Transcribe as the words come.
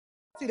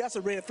See, that's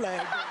a red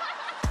flag.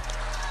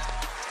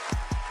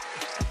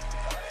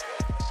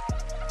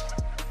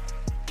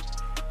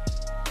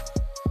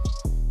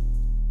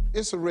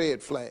 It's a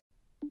red flag.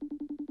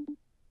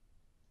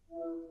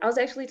 I was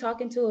actually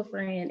talking to a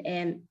friend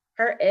and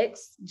her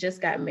ex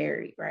just got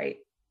married, right?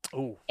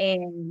 Ooh,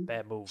 And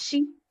bad move.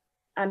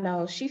 I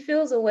know, she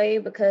feels a way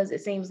because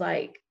it seems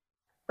like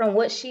from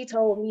what she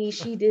told me,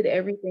 she did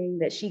everything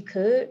that she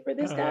could for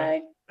this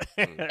guy.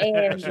 That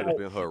And should have like,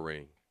 been her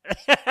ring.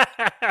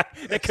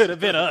 That could have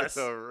been us.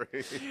 Her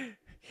ring.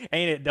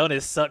 Ain't it? Don't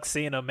it suck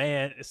seeing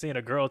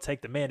a girl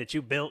take the man that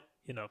you built?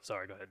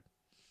 Sorry, go ahead.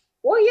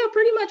 well, yeah,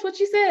 pretty much what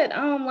you said.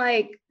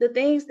 Like the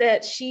things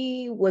that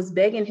she was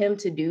begging him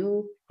to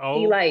do, he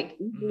Oh, like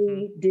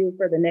easily did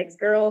for the next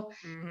girl.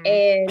 mhm.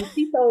 And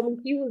she told me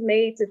she was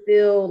made to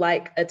feel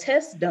like a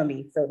test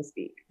dummy, so to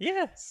speak.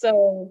 Yeah.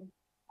 So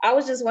I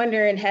was just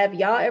wondering, have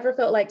y'all ever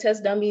felt like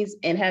test dummies,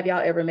 and have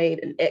y'all ever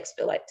made an ex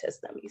feel like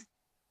test dummies?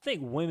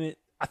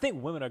 I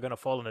think women are gonna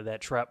fall into that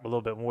trap a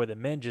little bit more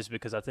than men, just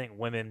because I think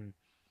women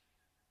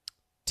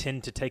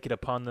tend to take it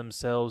upon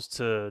themselves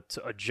to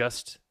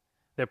adjust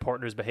their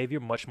partner's behavior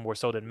much more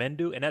so than men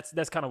do, and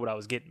that's kind of what I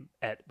was getting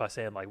at by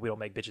saying like we don't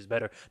make bitches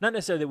better. Not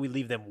necessarily that we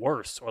leave them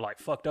worse or like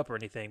fucked up or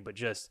anything, but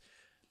just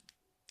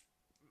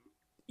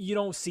you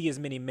don't see as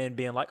many men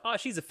being like, oh,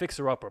 she's a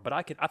fixer upper, but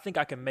I think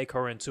I can make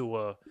her into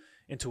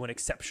an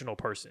exceptional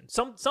person.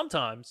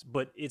 Sometimes,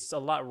 but it's a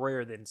lot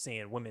rarer than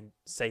seeing women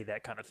say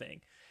that kind of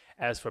thing.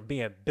 As for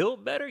being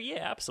built better, yeah,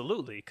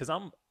 absolutely. Because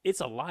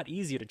it's a lot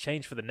easier to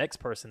change for the next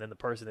person than the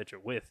person that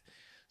you're with.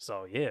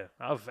 So yeah,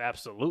 I've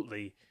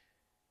absolutely,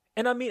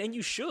 and I mean, and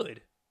you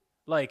should,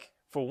 like,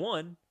 for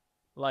one,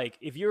 like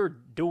if you're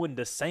doing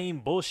the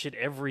same bullshit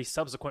every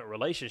subsequent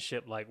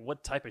relationship, like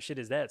what type of shit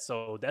is that?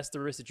 So that's the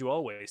risk that you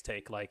always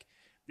take. Like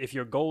if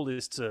your goal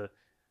is to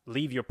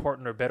leave your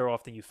partner better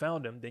off than you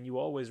found him, then you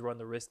always run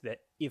the risk that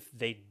if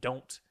the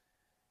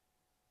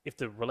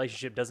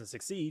relationship doesn't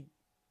succeed,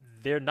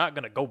 they're not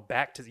going to go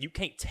back to, you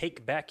can't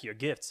take back your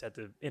gifts at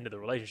the end of the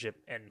relationship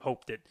and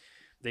hope that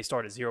they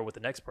start at zero with the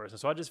next person.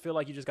 So I just feel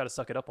like you just got to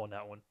suck it up on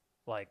that one.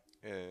 Like,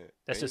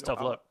 that's just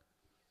tough luck.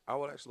 I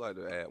would actually like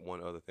to add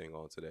one other thing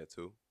onto that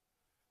too,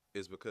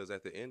 is because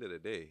at the end of the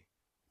day,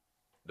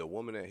 the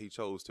woman that he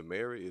chose to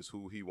marry is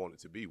who he wanted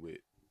to be with.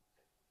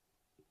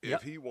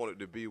 If he wanted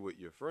to be with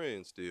your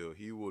friend still,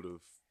 he would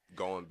have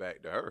gone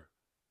back to her.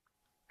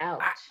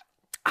 Ouch.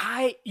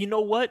 You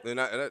know what? And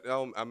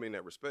I mean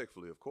that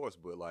respectfully, of course,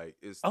 but like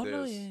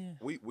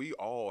we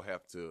all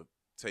have to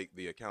take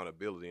the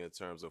accountability in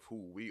terms of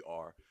who we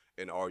are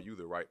and are you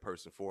the right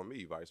person for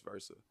me, vice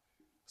versa.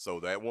 So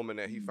that woman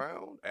that he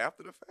found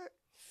after the fact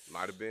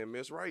might have been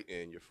Miss Right,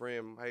 and your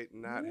friend might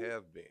not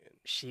have been.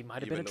 She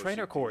might have been a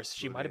trainer course.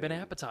 She might have been an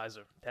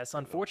appetizer. That's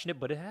unfortunate,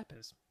 but it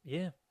happens.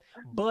 Yeah.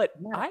 But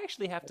I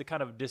actually have to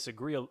kind of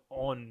disagree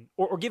on,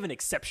 or give an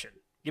exception.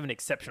 Give an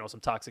exception on some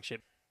toxic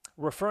shit.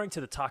 Referring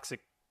to the toxic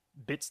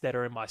bits that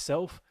are in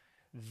myself,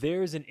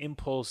 there's an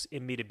impulse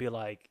in me to be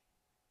like,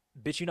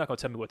 bitch, you're not going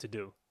to tell me what to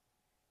do.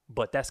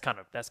 But that's kind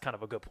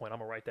of a good point. I'm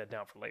going to write that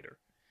down for later.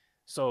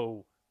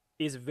 So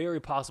it's very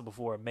possible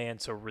for a man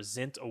to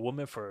resent a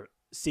woman for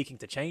seeking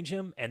to change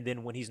him, and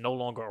then when he's no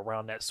longer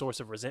around that source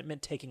of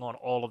resentment, taking on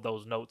all of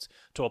those notes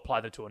to apply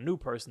them to a new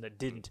person that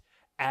didn't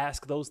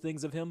ask those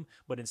things of him,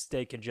 but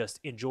instead can just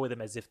enjoy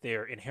them as if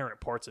they're inherent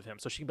parts of him.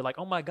 So she can be like,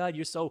 oh my God,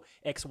 you're so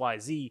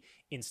XYZ,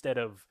 instead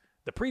of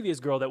the previous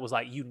girl that was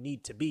like, you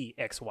need to be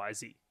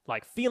XYZ.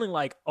 Like feeling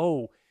like,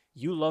 oh,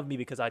 you love me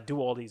because I do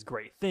all these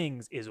great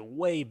things is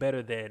way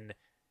better than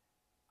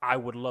I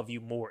would love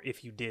you more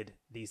if you did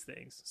these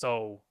things.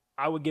 So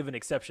I would give an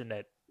exception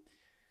that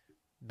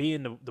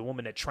being the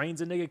woman that trains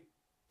a nigga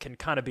can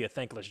kind of be a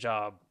thankless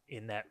job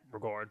in that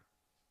regard.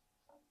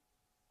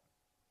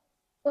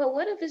 But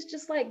what if it's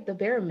just like the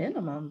bare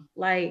minimum?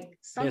 Like There's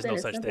something no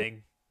as such simple.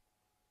 thing.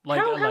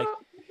 Like, How?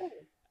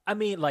 I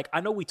mean, like,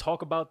 I know we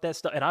talk about that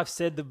stuff, and I've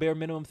said the bare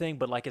minimum thing,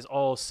 but like, it's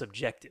all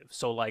subjective.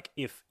 So, like,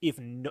 if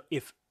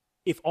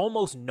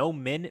almost no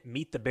men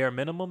meet the bare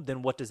minimum,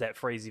 then what does that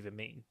phrase even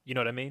mean? You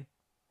know what I mean?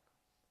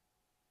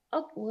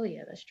 Oh, well,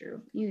 yeah, that's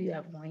true. You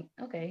have a point.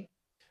 Okay.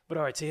 But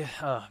all right,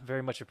 Tia,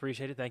 very much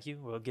appreciated. Thank you.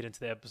 We'll get into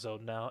the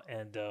episode now,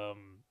 and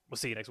we'll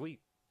see you next week.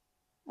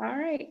 All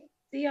right.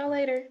 See y'all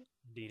later.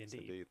 Indeed,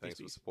 indeed. Indeed. Thanks Peace,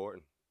 for peace.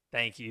 supporting.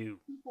 Thank you.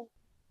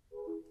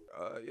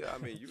 Yeah, I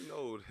mean, you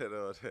know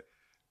that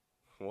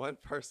one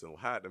person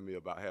lied to me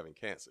about having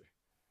cancer.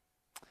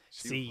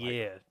 See, was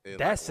like, yeah,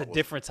 that's a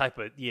different type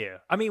of, yeah.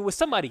 I mean, when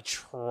somebody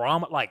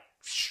like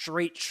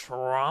straight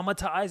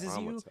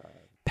traumatizes you,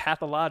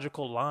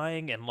 pathological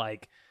lying and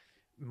like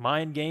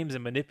mind games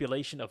and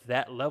manipulation of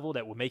that level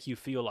that will make you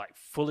feel like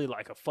fully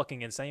like a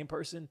fucking insane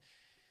person,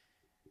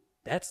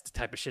 that's the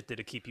type of shit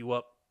that'll keep you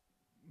up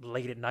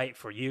late at night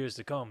for years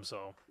to come.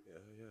 So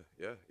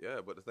yeah.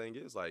 But the thing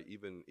is, like,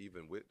 even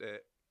with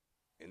that,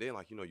 and then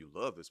like, you know, you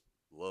loved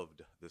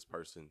this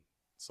person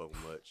so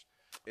much,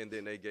 and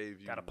then they gave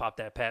you, gotta pop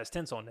that past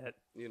tense on that.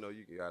 You know,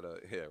 you gotta,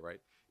 yeah, right.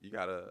 You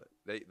gotta,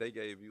 they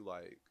gave you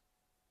like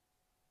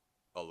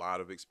a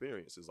lot of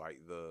experiences, like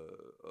the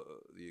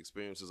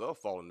experiences of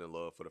falling in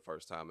love for the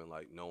first time and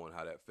like knowing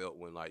how that felt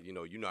when like, you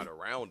know, you're not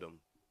around them.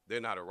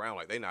 They're not around,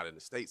 like they're not in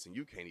the States and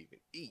you can't even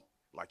eat.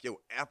 Like your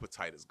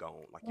appetite is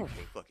gone. Like you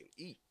can't fucking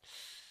eat.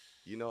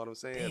 You know what I'm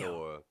saying?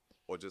 Damn.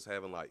 Or just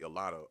having like a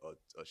lot of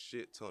a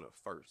shit ton of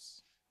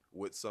firsts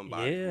with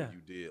somebody who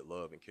you did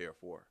love and care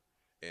for.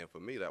 And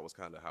for me, that was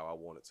kind of how I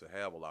wanted to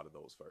have a lot of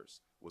those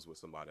firsts, was with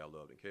somebody I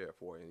loved and cared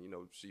for. And, you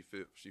know, she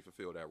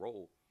fulfilled that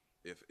role.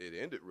 If it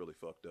ended really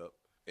fucked up,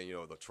 and, you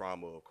know, the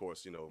trauma, of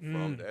course, you know,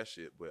 from that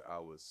shit, but I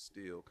was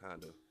still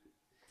kind of,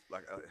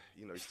 like,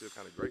 you know, you're still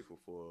kind of grateful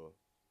for.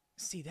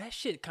 See, that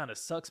shit kind of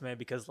sucks, man,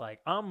 because, like,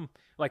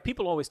 like,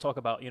 people always talk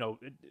about, you know,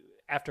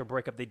 after a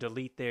breakup, they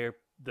delete the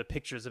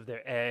pictures of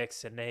their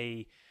ex, and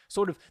they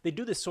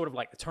do this sort of,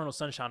 like, eternal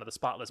sunshine of the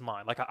spotless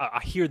mind. Like, I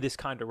hear this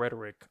kind of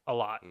rhetoric a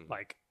lot,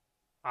 like,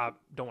 I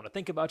don't want to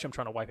think about you. I'm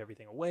trying to wipe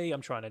everything away.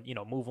 I'm trying to, you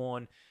know, move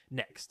on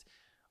next.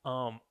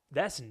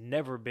 That's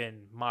never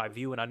been my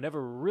view, and I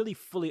never really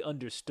fully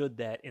understood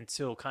that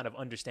until kind of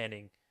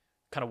understanding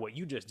kind of what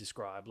you just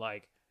described.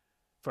 Like,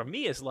 for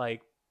me, it's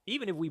like,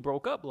 even if we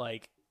broke up,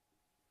 like,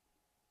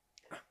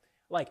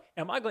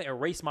 am I going to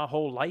erase my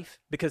whole life?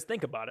 Because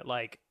think about it,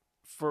 like,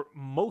 for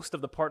most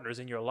of the partners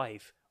in your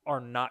life are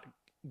not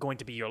going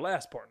to be your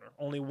last partner.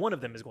 Only one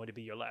of them is going to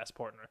be your last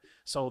partner.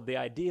 So the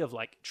idea of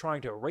like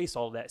trying to erase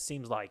all that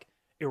seems like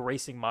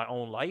erasing my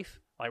own life.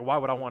 Like, why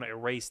would I want to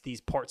erase these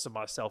parts of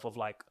myself of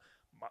like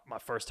my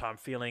first time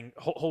feeling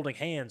holding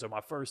hands, or my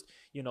first,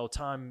 you know,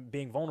 time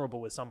being vulnerable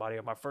with somebody,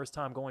 or my first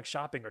time going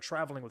shopping or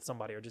traveling with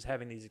somebody, or just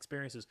having these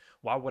experiences?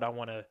 Why would I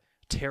want to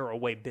tear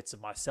away bits of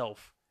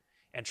myself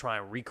and try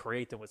and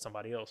recreate them with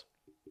somebody else?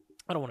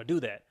 I don't want to do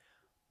that.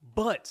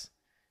 But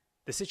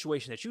the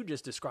situation that you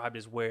just described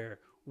is where,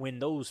 when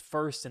those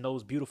first and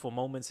those beautiful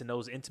moments and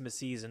those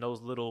intimacies and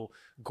those little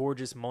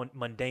gorgeous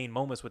mundane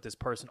moments with this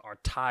person are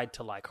tied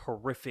to like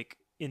horrific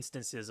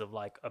instances of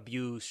like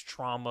abuse,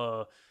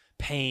 trauma,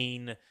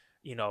 pain,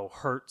 you know,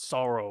 hurt,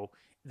 sorrow,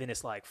 then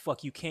it's like,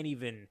 fuck, you can't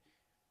even,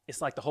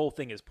 it's like the whole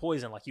thing is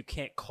poison. Like, you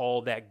can't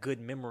call that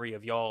good memory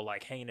of y'all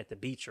like hanging at the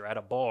beach or at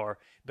a bar,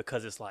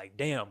 because it's like,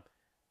 damn,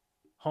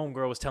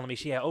 homegirl was telling me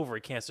she had ovary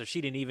cancer. She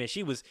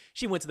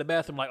went to the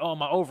bathroom like, oh,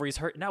 my ovaries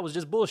hurt. And that was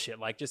just bullshit.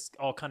 Like, just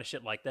all kind of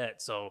shit like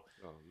that. So,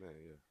 oh man,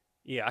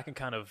 yeah, I can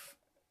kind of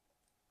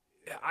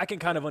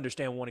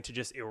understand wanting to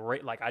just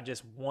erase. Like, I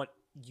just want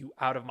you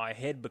out of my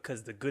head,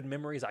 because the good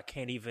memories, I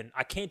can't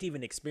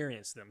even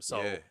experience them.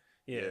 So,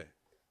 yeah.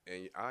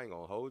 And I ain't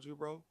gonna hold you,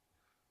 bro.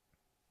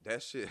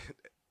 That shit.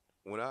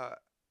 When I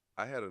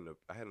had an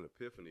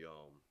epiphany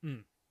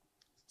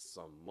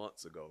some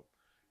months ago.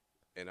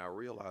 And I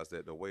realized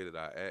that the way that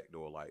I act,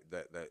 or like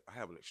that I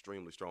have an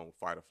extremely strong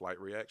fight or flight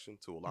reaction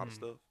to a lot of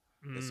stuff.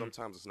 And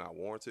sometimes it's not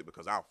warranted,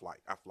 because I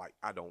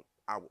will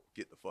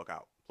get the fuck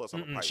out. Plus,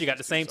 I'm a Pisces. She got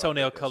the same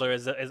toenail color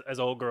as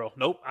old girl.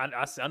 Nope.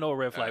 I know a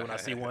red flag when I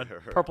see one.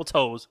 Purple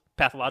toes.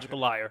 Pathological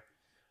liar.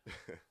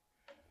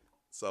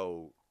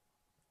 So,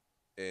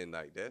 and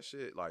like that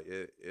shit, like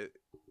it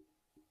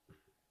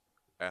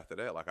after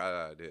that, like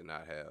I did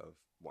not have,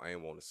 I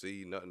ain't want to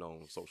see nothing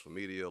on social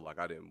media. Like,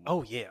 I didn't.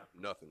 Oh yeah.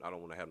 Nothing. I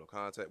don't want to have no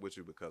contact with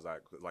you, because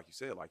like you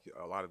said, like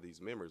a lot of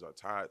these memories are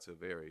tied to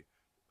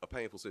a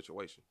painful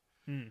situation.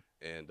 And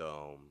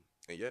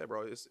yeah,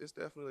 bro, it's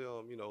definitely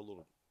you know, a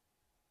little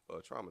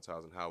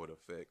traumatizing how it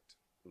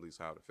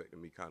affected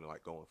me kind of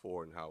like going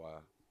forward, and how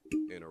I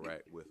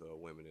interact with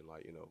women in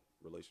like, you know,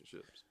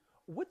 relationships.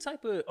 What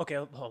type of, okay,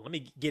 hold on, let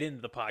me get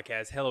into the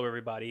podcast. Hello,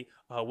 everybody.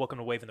 Welcome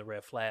to Waving the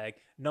Red Flag,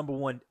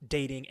 #1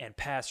 dating and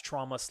past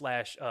trauma /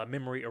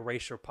 memory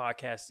erasure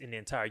podcast in the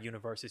entire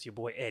universe. It's your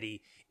boy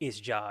Eddie. It's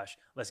Josh.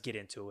 Let's get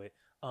into it.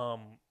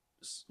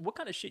 What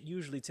kind of shit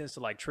usually tends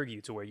to like trigger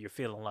you to where you're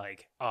feeling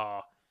like,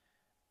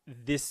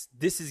 this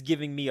is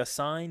giving me a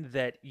sign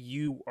that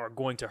you are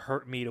going to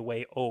hurt me the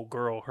way old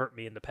girl hurt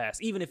me in the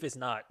past, even if it's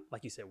not,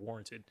 like you said,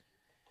 warranted?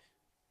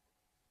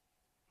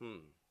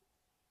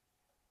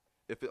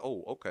 If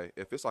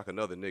it's like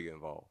another nigga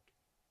involved,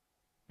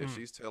 if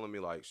she's telling me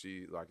like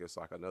it's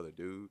like another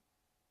dude,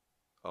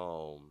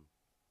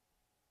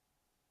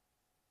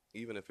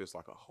 even if it's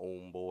like a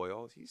homeboy,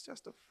 oh, he's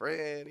just a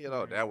friend, you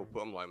know, that would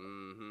put him like,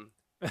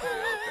 yeah, okay,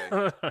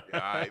 yeah, all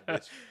right,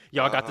 bitch.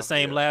 Y'all got the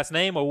same last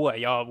name or what?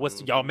 Y'all,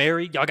 y'all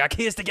married? Y'all got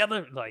kids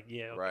together? Like,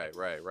 yeah. Okay.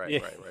 Right.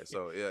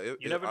 So yeah,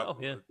 you never know.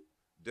 Yeah,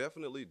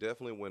 definitely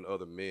when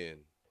other men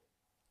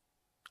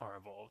are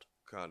involved.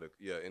 Kind of,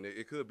 yeah, and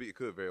it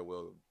could very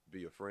well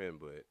be a friend,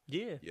 but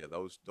yeah,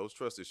 those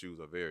trust issues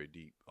are very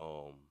deep.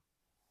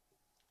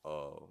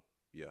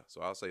 Yeah,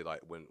 so I'll say like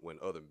when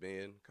other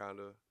men kind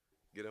of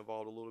get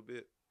involved a little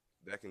bit,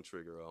 that can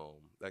trigger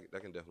that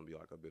can definitely be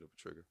like a bit of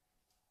a trigger.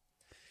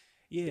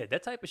 Yeah,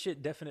 that type of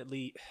shit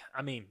definitely.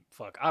 I mean,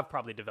 fuck, I've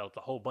probably developed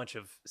a whole bunch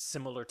of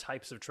similar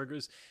types of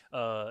triggers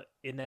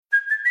in that.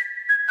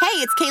 Hey,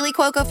 it's Kaylee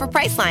Cuoco for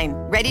Priceline.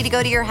 Ready to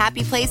go to your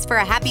happy place for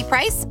a happy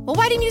price? Well,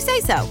 why didn't you say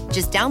so?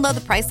 Just download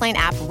the Priceline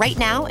app right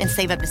now and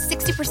save up to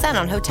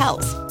 60% on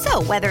hotels.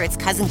 So whether it's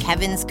Cousin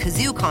Kevin's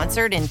Kazoo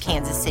Concert in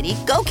Kansas City,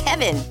 go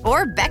Kevin,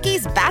 or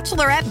Becky's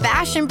Bachelorette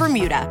Bash in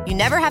Bermuda, you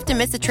never have to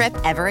miss a trip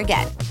ever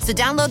again. So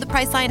download the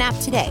Priceline app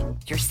today.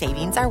 Your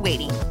savings are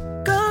waiting.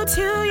 Go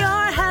to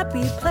your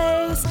happy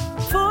place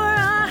for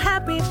a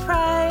happy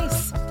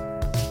price.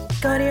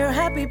 Go to your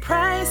happy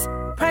price,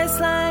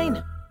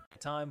 Priceline.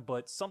 Time,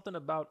 but something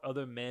about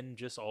other men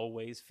just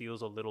always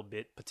feels a little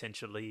bit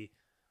potentially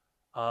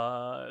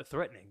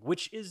threatening,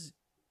 which is,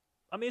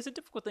 I mean, it's a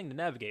difficult thing to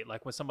navigate.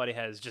 Like when somebody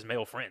has just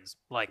male friends.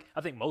 Like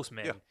I think most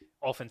men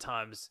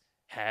oftentimes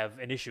have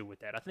an issue with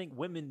that. I think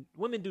women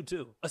do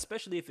too,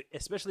 especially if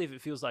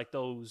it feels like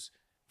those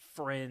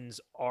friends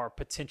are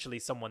potentially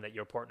someone that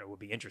your partner would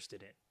be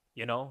interested in.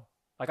 You know,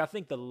 like I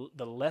think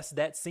the less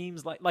that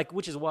seems like,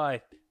 which is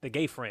why the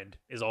gay friend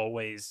is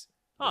always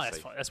that's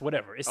fine, that's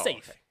whatever, it's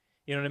safe. Okay.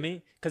 You know what I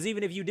mean? Because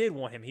even if you did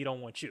want him, he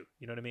don't want you.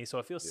 You know what I mean? So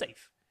it feels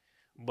safe.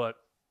 But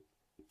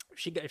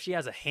if she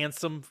has a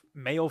handsome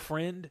male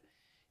friend,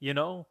 you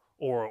know,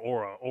 or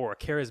a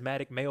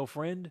charismatic male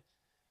friend,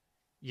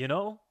 you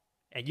know,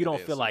 and you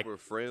don't feel like super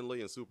friendly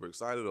and super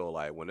excited, or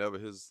like whenever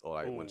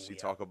when she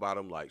talk about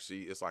him, like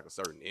it's like a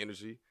certain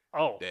energy.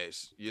 Oh, that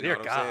you know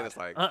what I'm saying? It's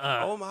like,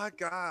 oh my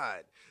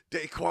God,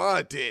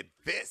 Daquan did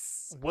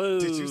this. Whoa,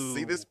 did you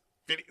see this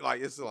video?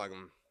 Like it's like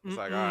it's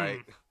like all right.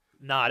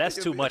 Nah, that's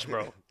too much,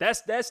 bro.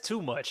 That's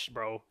too much,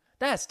 bro.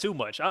 That's too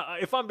much.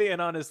 If I'm being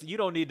honest, you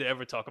don't need to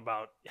ever talk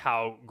about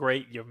how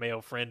great your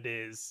male friend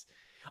is.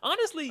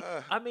 Honestly,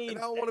 I mean, and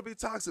I don't want to be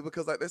toxic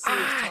because like that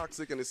seems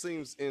toxic and it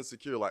seems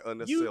insecure, like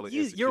unnecessarily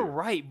insecure. You're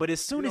right, but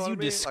as soon as you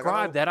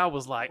described that, I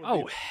was like,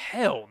 oh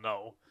hell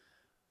no.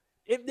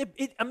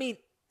 I mean,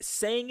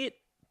 saying it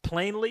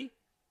plainly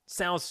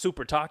sounds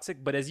super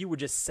toxic, but as you were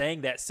just saying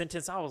that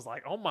sentence, I was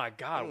like, oh my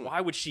God, why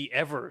would she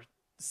ever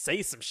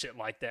say some shit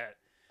like that?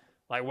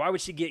 Like, why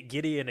would she get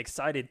giddy and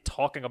excited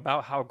talking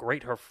about how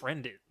great her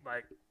friend is?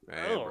 Like,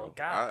 man, oh bro,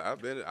 God,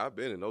 I've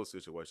been in those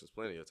situations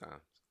plenty of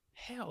times.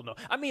 Hell no.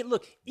 I mean,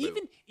 look,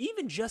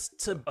 even just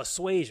to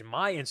assuage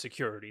my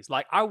insecurities,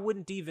 like I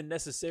wouldn't even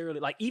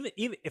necessarily like even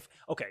if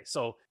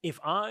so if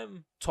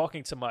I'm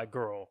talking to my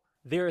girl,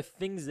 there are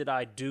things that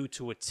I do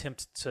to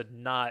attempt to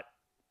not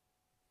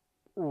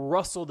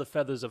rustle the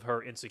feathers of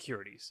her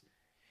insecurities.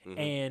 Mm-hmm.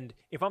 And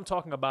if I'm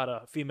talking about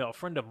a female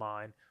friend of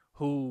mine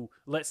who,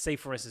 let's say,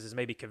 for instance, is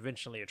maybe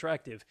conventionally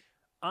attractive,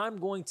 I'm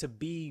going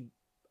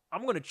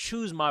to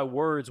choose my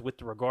words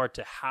with regard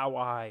to how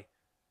I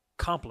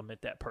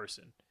compliment that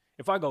person.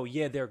 If I go,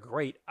 yeah, they're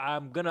great,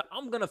 I'm gonna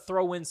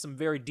throw in some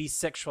very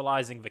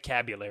desexualizing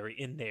vocabulary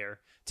in there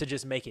to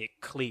just make it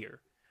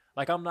clear.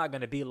 Like I'm not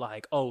gonna be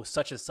like, oh,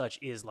 such and such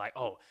is like,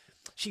 oh,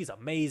 she's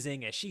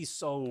amazing and she's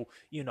so,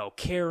 you know,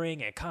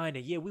 caring and kind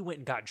of, yeah, we went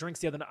and got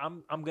drinks the other night.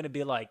 I'm gonna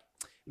be like,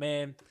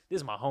 man, this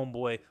is my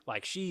homeboy.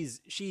 Like she's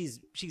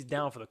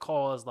down for the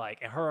cause. Like,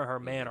 and her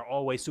man are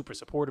always super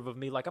supportive of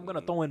me. Like I'm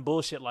gonna throw in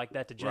bullshit like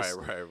that to just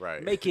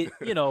right. make it,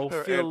 you know,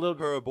 feel a little.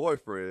 Her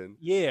boyfriend.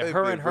 Yeah,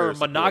 her and her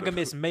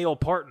monogamous male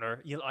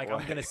partner. You know, like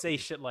I'm gonna say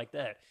shit like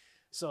that.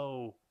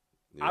 So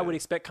I would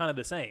expect kind of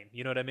the same.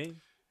 You know what I mean?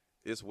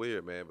 It's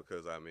weird, man,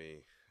 because I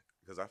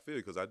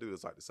do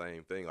this like the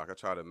same thing. Like I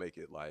try to make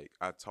it like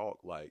I talk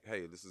like,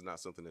 hey, this is not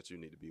something that you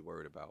need to be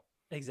worried about.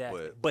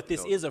 Exactly. But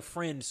this is a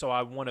friend, so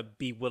I want to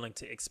be willing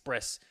to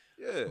express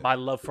my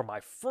love for my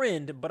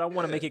friend, but I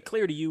want to make it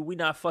clear to you, we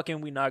not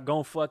fucking, we not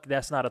gonna fuck.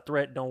 That's not a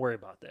threat. Don't worry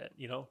about that,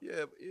 you know?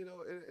 Yeah, you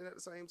know, and at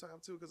the same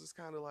time, too, because it's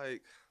kind of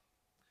like,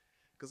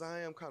 because I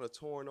am kind of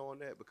torn on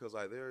that because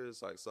like there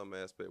is like some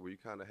aspect where you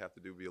kind of have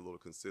to be a little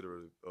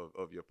considerate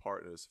of your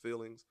partner's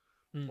feelings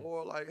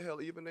or like,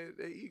 hell, even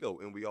their ego,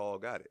 and we all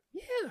got it.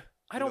 Yeah.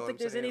 I don't think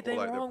there's anything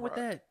wrong with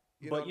that.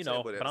 But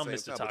I'm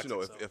Mr. Toxic. But you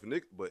know,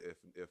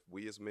 if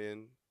we as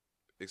men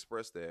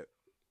express that,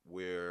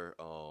 we're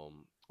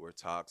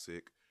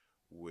toxic,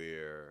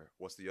 we're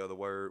what's the other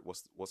word?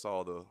 What's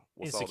all the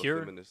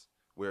feminists?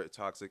 We're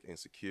toxic,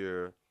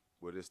 insecure,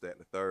 we're this, that, and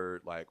the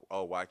third. Like,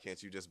 oh, why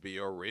can't you just be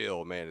a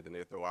real man? And then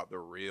they throw out the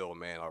real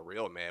man. A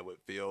real man would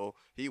feel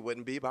he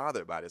wouldn't be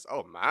bothered by this.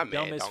 Oh, my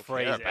man don't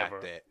care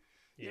about that.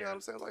 You know what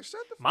I'm saying? Like,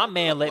 shut the fuck my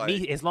man up. let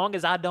me, as long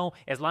as I don't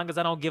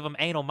give him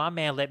anal, my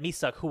man let me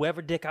suck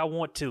whoever dick I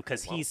want to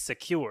because he's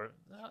secure.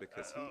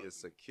 Because he is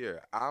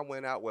secure. I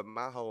went out with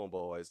my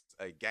homeboys,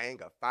 a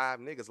gang of 5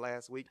 niggas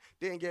last week,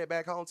 didn't get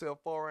back home till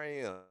 4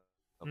 a.m.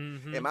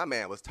 Mm-hmm. And my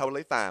man was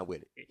totally fine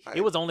with it.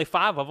 It was only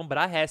 5 of them, but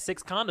I had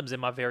 6 condoms in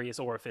my various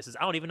orifices.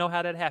 I don't even know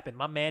how that happened.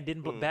 My man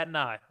didn't bat an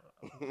eye.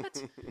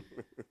 What?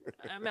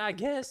 I mean, I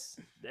guess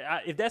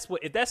if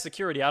that's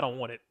security, I don't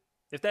want it.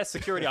 If that's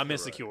security, I'm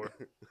insecure.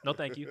 No,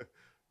 thank you.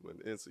 An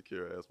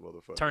insecure ass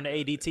motherfucker. Turn the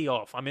ADT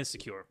off. I'm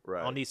insecure.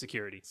 Right. I don't need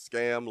security.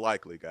 Scam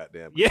likely,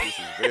 goddamn. Yeah. This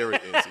is very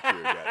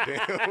insecure,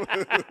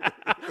 goddamn.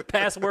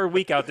 Password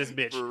week out this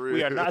bitch.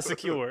 We are not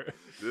secure.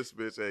 This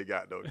bitch ain't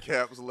got no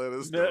caps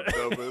letters, no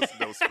numbers,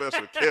 no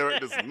special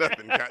characters,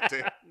 nothing.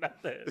 Goddamn,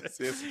 nothing. It's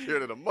insecure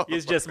to the motherfucker.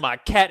 It's just my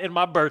cat and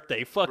my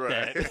birthday. Fuck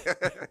right.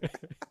 that.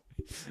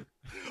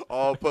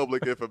 All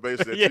public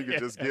information that you can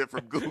just get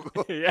from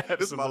Google. Yeah,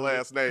 this is my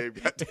last name.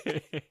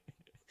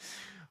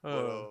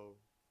 Oh.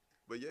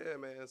 But yeah,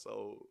 man.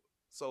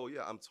 So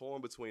yeah, I'm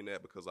torn between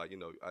that because like, you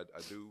know, I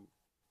do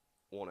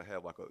want to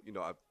have like a, you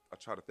know, I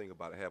try to think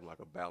about it having like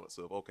a balance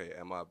of, okay,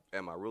 am I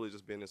really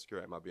just being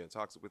insecure? Am I being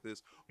toxic with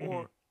this?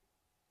 Or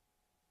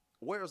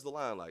where's the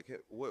line? Like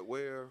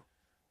where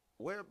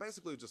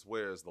basically just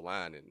where's the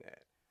line in that?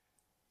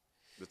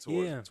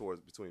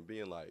 Towards between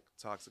being like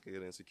toxic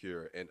and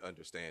insecure and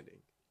understanding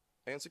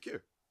and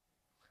secure.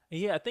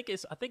 Yeah, I think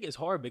it's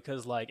hard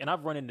because like, and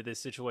I've run into this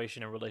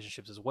situation in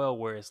relationships as well,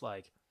 where it's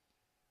like,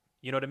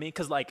 you know what I mean?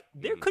 Because like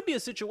there could be a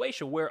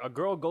situation where a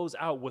girl goes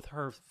out with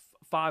her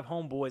 5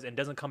 homeboys and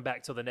doesn't come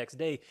back till the next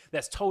day.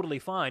 That's totally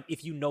fine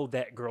if you know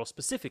that girl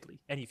specifically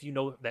and if you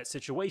know that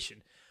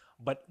situation.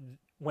 But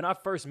when I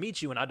first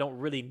meet you and I don't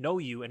really know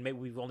you, and maybe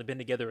we've only been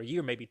together a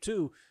year, maybe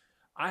 2,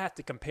 I have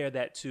to compare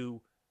that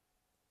to,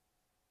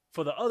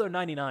 for the other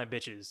 99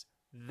 bitches,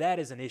 that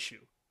is an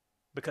issue.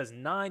 Because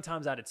 9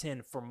 times out of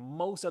 10, for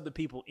most other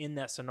people in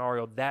that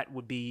scenario, that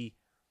would be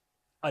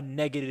a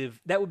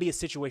negative, that would be a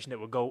situation that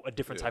would go a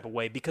different type of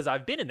way, because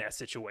I've been in that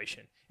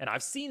situation and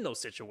I've seen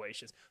those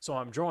situations. So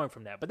I'm drawing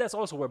from that. But that's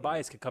also where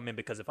bias could come in,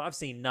 because if I've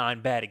seen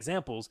 9 bad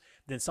examples,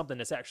 then something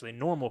that's actually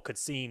normal could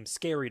seem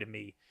scary to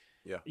me.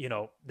 Yeah. You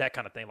know, that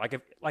kind of thing. Like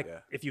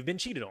if you've been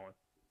cheated on,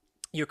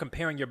 you're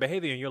comparing your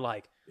behavior and you're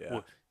like,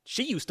 well,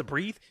 she used to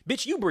breathe.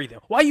 Bitch, you breathing.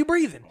 Why are you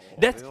breathing?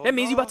 That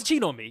means you about to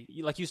cheat on me.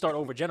 You start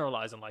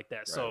overgeneralizing like that.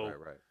 Right.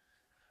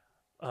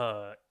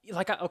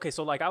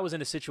 So I was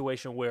in a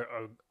situation where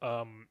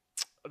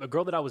the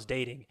girl that I was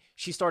dating,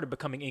 she started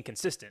becoming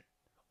inconsistent,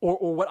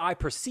 or what I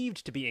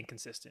perceived to be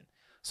inconsistent.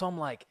 So I'm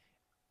like,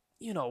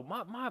 you know,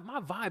 my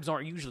vibes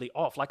aren't usually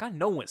off. Like, I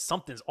know when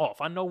something's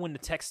off. I know when the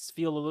texts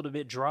feel a little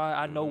bit dry.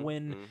 I know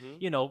when,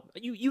 you know,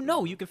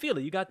 you can feel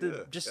it. You got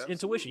the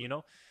intuition, you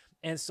know?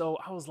 And so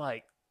I was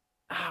like,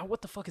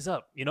 what the fuck is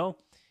up, you know?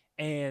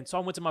 And so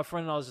I went to my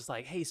friend and I was just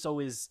like, hey,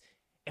 so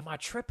am I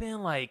tripping?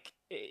 Like,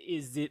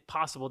 is it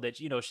possible that,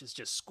 you know, it's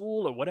just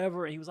school or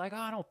whatever? And he was like,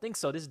 I don't think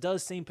so. This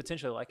does seem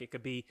potentially like it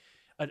could be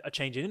a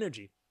change in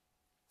energy.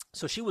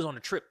 So she was on a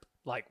trip,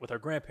 like with her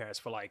grandparents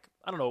for like,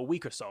 I don't know, a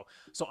week or so.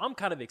 So I'm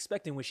kind of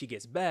expecting when she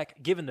gets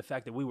back, given the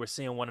fact that we were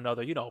seeing one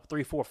another, you know,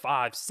 3, 4,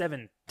 5,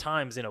 7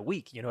 times in a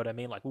week, you know what I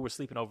mean? Like, we were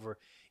sleeping over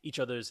each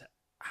other's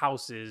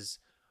houses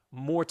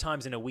more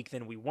times in a week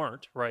than we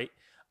weren't, right?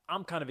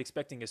 I'm kind of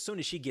expecting as soon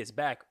as she gets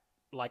back,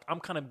 like, I'm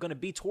kind of going to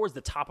be towards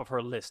the top of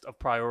her list of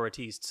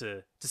priorities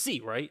to see,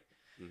 right?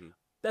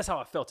 That's how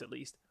I felt, at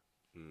least.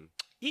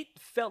 It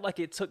felt like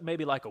it took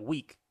maybe like a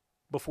week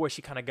before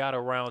she kind of got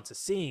around to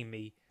seeing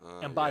me.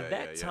 And by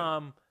that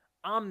time,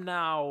 I'm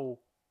now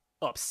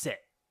upset.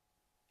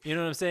 You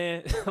know what I'm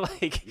saying?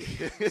 Like,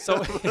 so.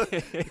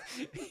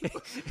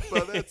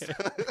 But that's,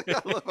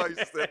 I love how you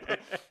said that.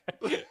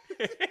 You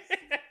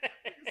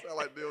sound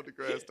like Neil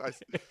deGrasse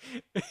Tyson.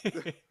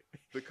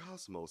 The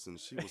cosmos, and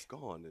she was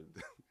gone. And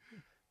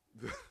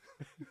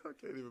I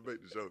can't even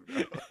make the joke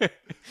now.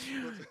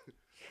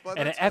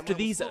 And after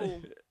these,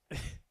 so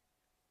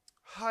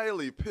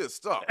highly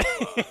pissed off,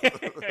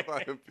 if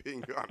I am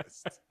being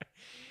honest.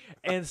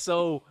 And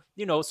so,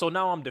 you know, so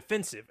now I'm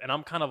defensive, and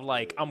I'm kind of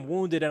like, I'm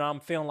wounded, and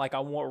I'm feeling like I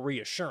want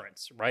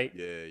reassurance, right?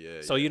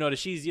 Yeah. So, you know, that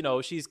she's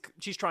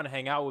trying to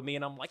hang out with me,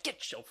 and I'm like,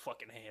 get your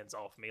fucking hands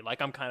off me.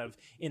 Like, I'm kind of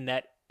in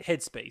that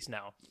headspace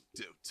now.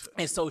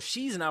 And so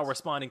she's now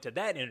responding to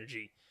that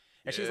energy.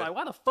 And she's like,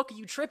 why the fuck are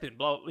you tripping?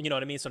 Blah, you know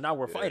what I mean? So now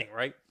we're fighting,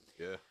 right?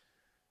 Yeah.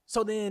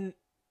 So then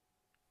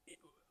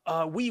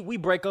we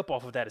break up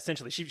off of that,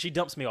 essentially. She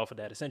dumps me off of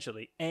that,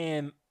 essentially.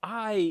 And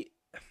I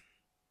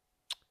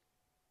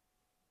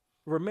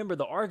remember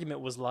the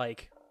argument was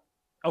like,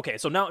 okay,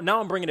 so now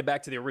I'm bringing it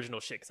back to the original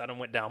shit, because I done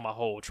went down my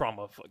whole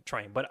trauma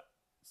train. But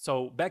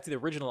so back to the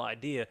original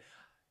idea,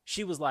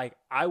 she was like,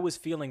 I was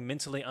feeling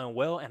mentally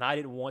unwell, and I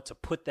didn't want to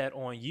put that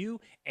on you.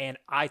 And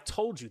I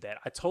told you that.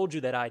 I told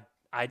you that I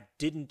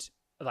didn't,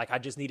 like, I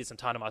just needed some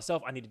time to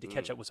myself. I needed to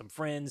catch up with some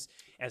friends.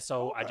 And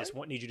so I just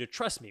need you to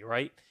trust me,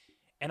 right?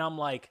 And I'm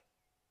like,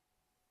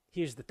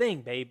 here's the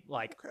thing, babe.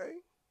 Like,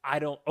 I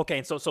don't, okay.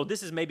 And so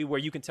this is maybe where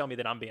you can tell me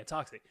that I'm being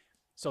toxic.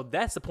 So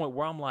that's the point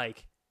where I'm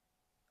like,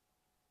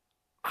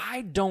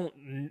 I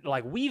don't,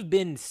 like, we've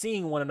been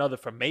seeing one another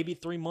for maybe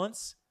 3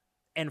 months.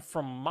 And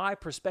from my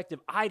perspective,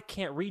 I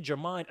can't read your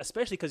mind,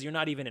 especially because you're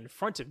not even in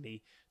front of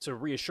me to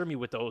reassure me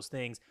with those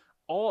things.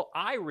 All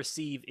I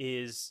receive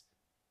is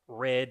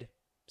read,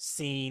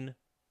 seen,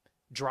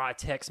 dry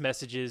text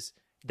messages.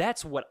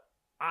 That's the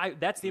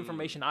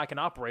information I can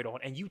operate on.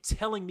 And you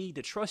telling me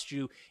to trust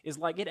you is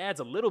like, it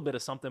adds a little bit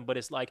of something, but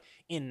it's like,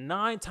 in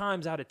 9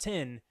 times out of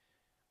 10,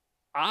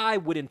 I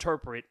would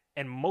interpret,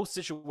 and most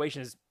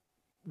situations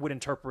would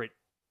interpret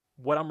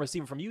what I'm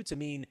receiving from you to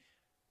mean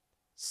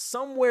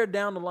somewhere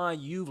down the line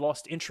you've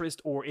lost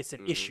interest, or it's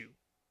an issue.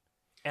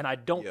 And I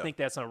don't think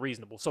that's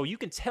unreasonable. So you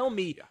can tell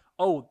me,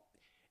 oh,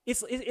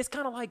 it's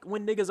kind of like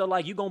when niggas are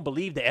like, you gonna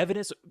believe the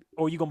evidence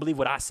or you gonna believe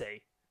what I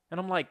say? And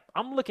I'm like,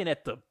 I'm looking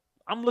at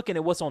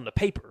what's on the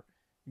paper.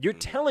 You're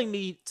telling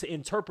me to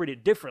interpret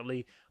it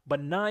differently,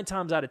 but 9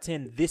 times out of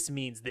 10, this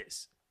means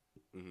this.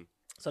 Mm-hmm.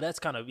 So that's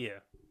kind of,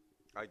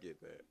 I get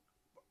that.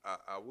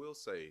 I will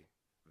say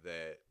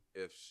that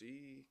if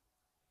she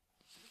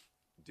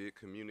did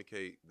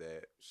communicate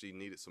that she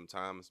needed some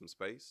time and some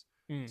space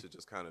to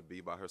just kind of be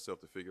by herself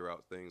to figure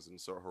out things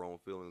and sort her own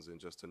feelings and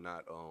just to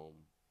not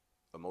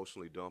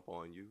emotionally dump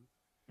on you,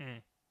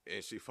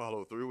 and she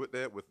followed through with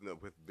that with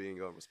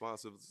being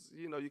unresponsive,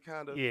 you know, you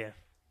kind of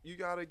you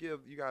gotta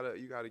give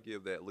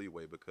that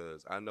leeway,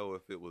 because I know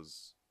if it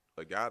was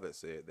a guy that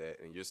said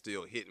that and you're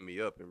still hitting me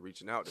up and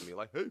reaching out to me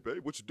like, hey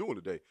babe, what you doing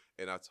today?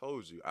 And I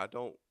told you I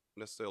don't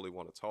necessarily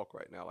want to talk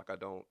right now. Like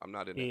I'm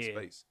not in that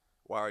space.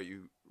 Why are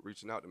you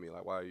reaching out to me?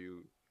 Like, why are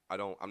you?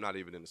 I'm not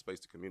even in the space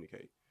to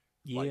communicate.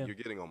 Like, you're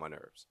getting on my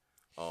nerves,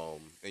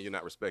 and you're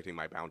not respecting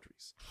my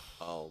boundaries.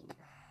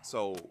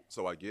 So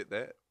I get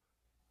that,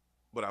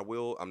 but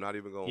I'm not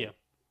even going.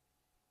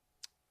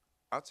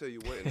 I'll tell you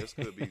what, and this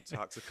could be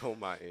toxic on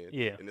my end,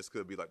 and this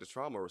could be like the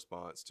trauma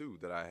response too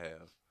that I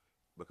have,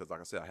 because like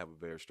I said, I have a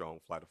very strong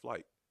fight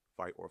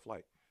or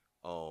flight.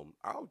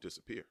 I'll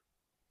disappear,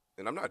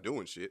 and I'm not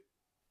doing shit.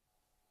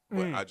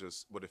 But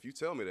but if you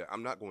tell me that,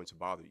 I'm not going to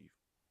bother you.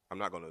 I'm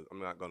not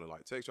gonna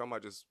like text you. I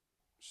might just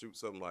shoot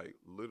something like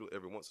little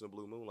every once in a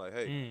blue moon, like,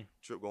 hey,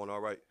 trip going all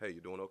right? Hey,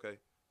 you doing okay?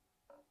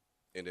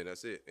 And then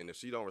that's it. And if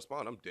she don't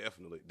respond, I'm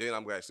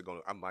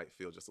I might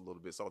feel just a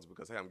little bit salty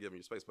because, hey, I'm giving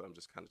you space, but I'm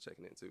just kind of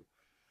checking in too.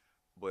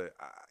 But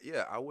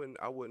I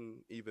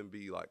wouldn't even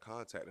be like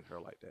contacting her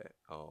like that.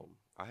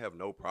 I have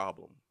no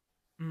problem,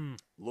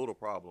 little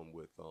problem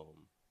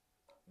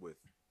with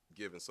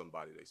giving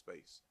somebody their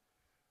space.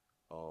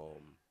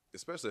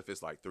 Especially if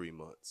it's like 3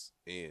 months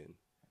in,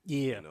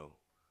 you know.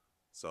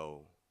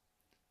 So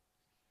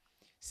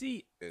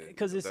see,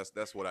 because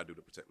that's what I do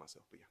to protect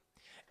myself. But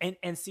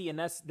and see, and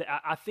that's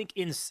I think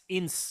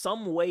in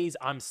some ways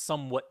I'm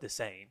somewhat the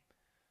same.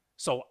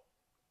 So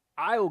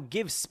I'll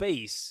give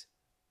space,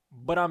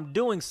 but I'm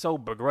doing so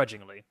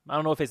begrudgingly. I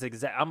don't know if it's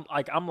exact.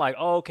 I'm like,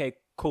 oh, okay,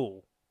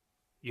 cool.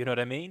 You know what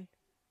I mean?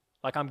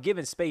 Like, I'm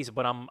giving space,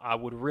 but I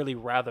would really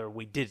rather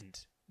we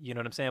didn't. You know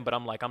what I'm saying? But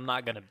I'm like, I'm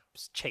not gonna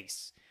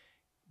chase.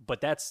 But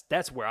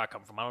that's where I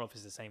come from. I don't know if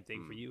it's the same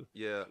thing for you.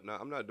 Yeah, no,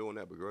 I'm not doing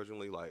that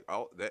begrudgingly. Like,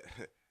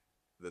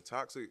 the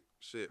toxic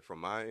shit from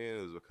my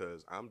end is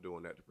because I'm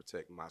doing that to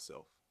protect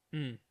myself.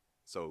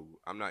 So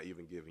I'm not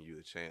even giving you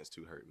the chance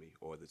to hurt me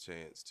or the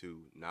chance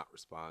to not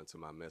respond to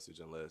my message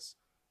unless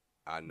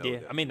I know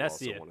that you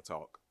also want to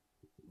talk.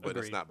 But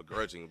It's not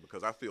begrudging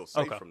because I feel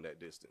safe from that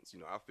distance. You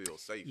know, I feel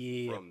safe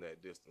from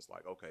that distance.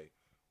 Like, okay,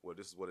 well,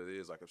 this is what it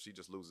is. Like, if she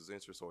just loses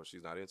interest or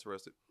she's not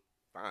interested,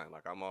 fine.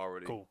 Like, I'm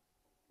already cool.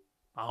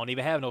 I don't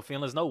even have no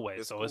feelings, no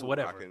way. So cool. It's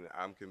whatever.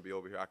 I can be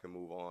over here. I can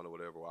move on or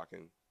whatever. Or I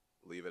can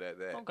leave it at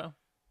that. Okay.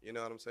 You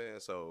know what I'm saying?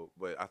 So,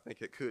 but I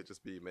think it could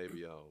just be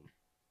maybe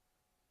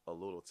a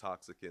little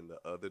toxic in the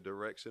other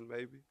direction.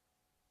 Maybe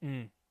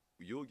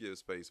you'll give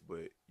space,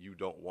 but you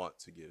don't want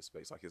to give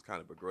space. Like, it's kind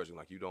of begrudging.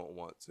 Like, you don't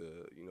want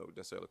to,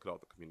 necessarily cut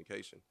off the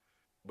communication,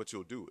 but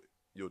you'll do it.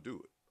 You'll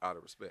do it out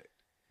of respect.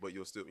 But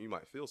you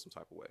might feel some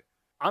type of way.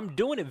 I'm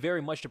doing it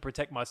very much to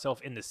protect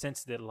myself in the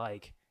sense that,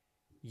 like,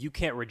 you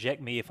can't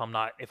reject me if I'm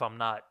not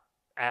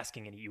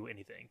asking you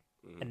anything.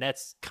 And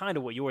that's kind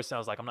of what yours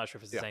sounds like. I'm not sure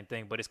if it's the same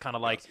thing, but it's kind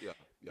of like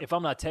if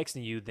I'm not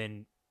texting you,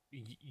 then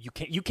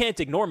you can't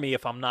ignore me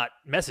if I'm not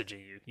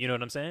messaging you. You know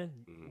what I'm saying?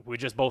 We're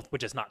just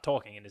not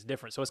talking, and it's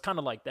different. So it's kind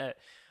of like that.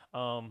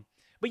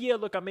 But yeah,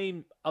 look, I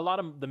mean, a lot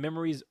of the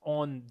memories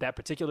on that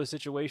particular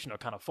situation are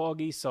kind of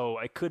foggy, so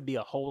it could be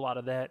a whole lot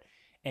of that.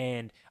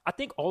 And I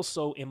think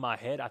also in my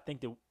head, I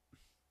think that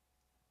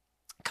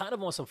kind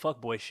of on some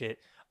fuckboy shit,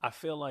 I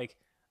feel like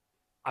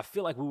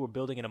we were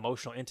building an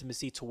emotional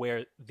intimacy to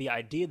where the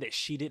idea that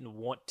she didn't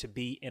want to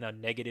be in a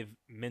negative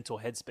mental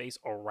headspace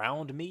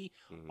around me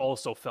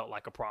also felt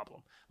like a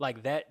problem.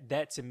 Like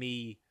that to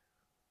me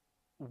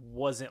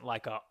wasn't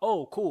like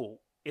oh,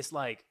 cool. It's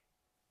like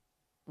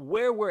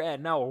where we're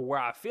at now, or where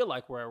I feel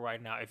like we're at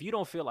right now. If you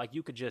don't feel like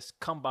you could just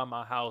come by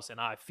my house and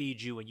I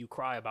feed you and you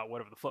cry about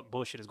whatever the fuck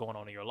bullshit is going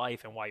on in your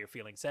life and why you're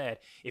feeling sad,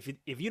 if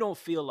you don't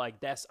feel like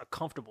that's a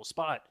comfortable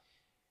spot,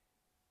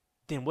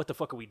 then what the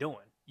fuck are we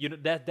doing? You know,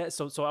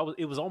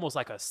 it was almost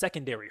like a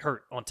secondary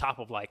hurt on top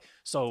of, like,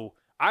 so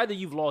either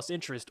you've lost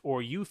interest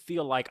or you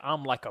feel like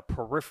I'm like a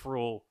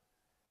peripheral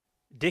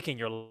dick in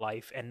your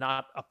life and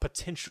not a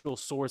potential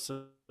source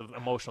of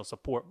emotional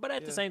support. But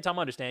at the same time,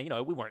 I understand,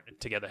 we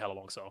weren't together hella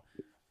long, so.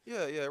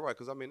 Yeah, right.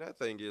 Because I mean, that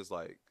thing is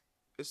like,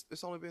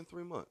 it's only been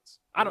 3 months.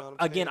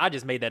 I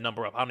just made that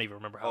number up. I don't even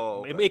remember how.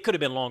 Oh, okay. It could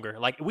have been longer.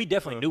 Like, we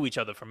definitely knew each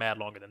other for mad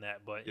longer than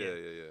that. But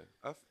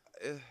yeah.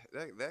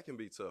 That can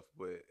be tough,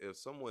 but if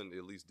someone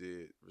at least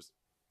did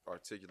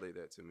articulate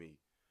that to me,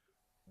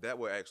 that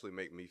would actually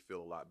make me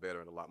feel a lot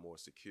better and a lot more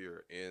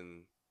secure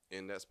in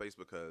that space,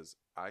 because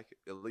at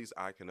least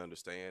I can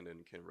understand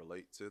and can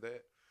relate to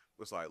that.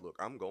 it's like, look,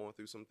 I'm going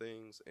through some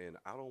things, and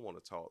I don't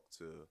want to talk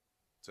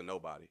to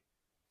nobody,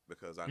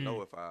 because I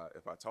know if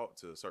I talk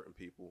to certain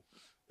people,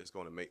 it's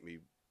going to make me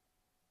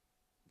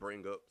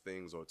bring up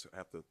things or to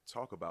have to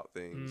talk about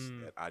things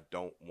that I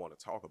don't want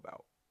to talk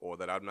about, or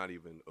that I'm not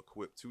even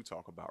equipped to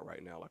talk about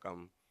right now. Like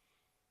I'm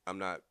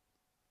not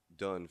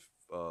done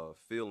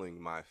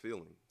feeling my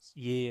feelings.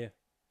 Yeah.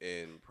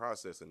 And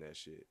processing that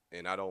shit.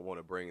 And I don't want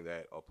to bring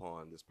that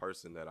upon this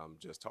person that I'm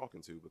just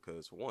talking to,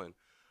 because for one,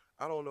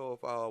 I don't know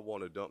if I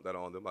want to dump that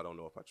on them. I don't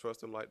know if I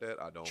trust them like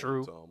that. I don't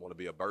want to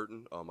be a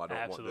burden. I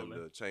don't want them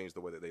to change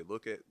the way that they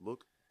look.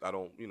 I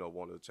don't,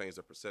 want to change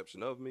the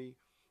perception of me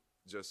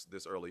just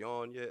this early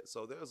on yet.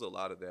 So there's a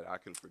lot of that I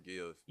can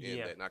forgive in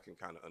that, and I can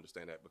kind of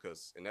understand that,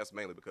 and that's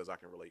mainly because I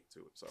can relate to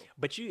it. So,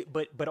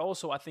 but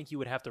also I think you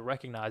would have to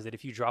recognize that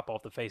if you drop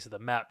off the face of the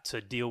map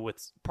to deal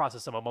with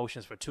process some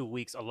emotions for 2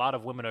 weeks, a lot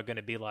of women are going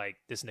to be like,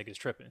 this nigga's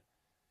tripping.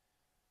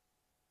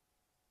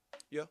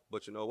 Yeah,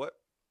 but you know what?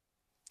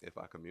 If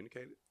I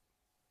communicate it,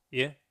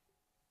 yeah,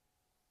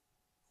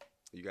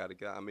 you got to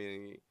go. I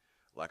mean,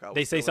 like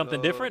they say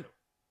something different.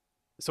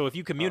 So if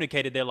you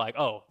communicated, they're like,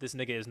 oh, this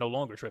nigga is no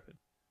longer tripping.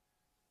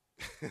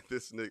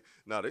 This nigga,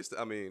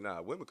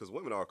 women, because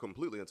women are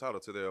completely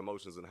entitled to their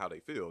emotions and how they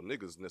feel.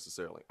 Niggas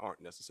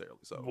aren't necessarily.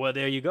 So, well,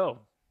 there you go.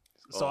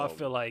 So I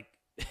feel like,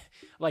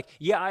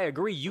 yeah, I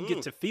agree. You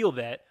get to feel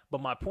that,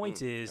 but my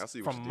point is,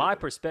 from my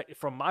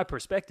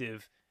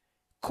perspective,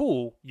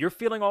 cool. You're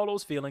feeling all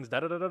those feelings.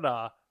 Da da da da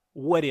da.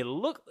 What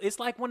it's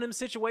like one of them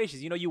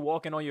situations. You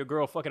walking on your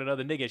girl fucking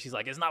another nigga. And she's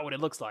like, it's not what it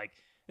looks like.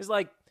 It's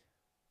like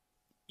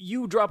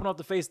you dropping off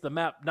the face of the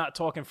map, not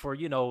talking for,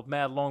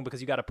 mad long because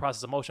you got to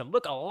process emotion.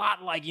 Look a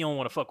lot like you don't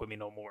want to fuck with me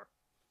no more.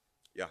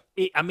 Yeah.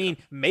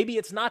 Maybe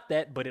it's not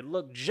that, but it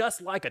looked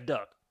just like a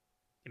duck.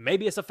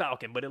 Maybe it's a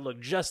falcon, but it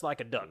looked just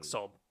like a duck.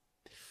 So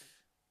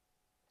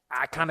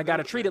I kind of got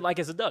to treat it like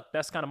it's a duck.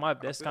 That's kind of my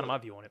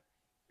view on it.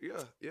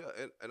 Yeah,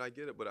 and I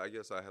get it, but I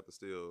guess I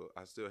still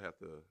have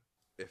to.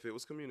 If it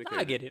was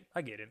communicated,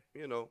 I get it.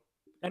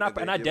 And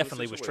I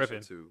definitely was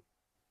tripping too.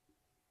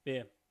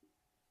 Yeah,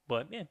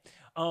 but yeah.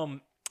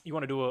 You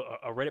want to do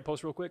a Reddit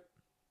post real quick?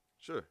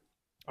 Sure.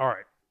 All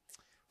right.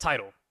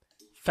 Title: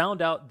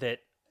 Found out that.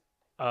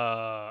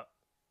 So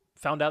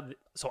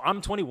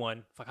I'm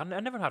 21. Fuck, I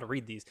never know how to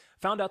read these.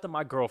 Found out that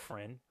my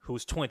girlfriend,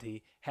 who's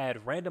 20,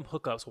 had random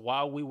hookups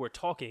while we were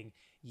talking,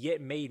 yet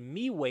made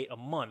me wait a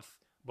month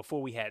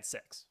before we had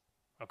sex.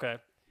 Okay.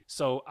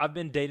 So I've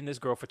been dating this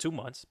girl for 2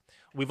 months.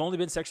 We've only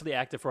been sexually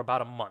active for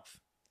about a month.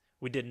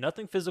 We did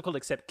nothing physical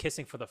except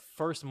kissing for the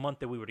first month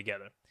that we were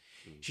together.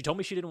 She told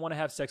me she didn't want to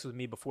have sex with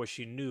me before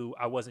she knew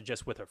I wasn't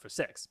just with her for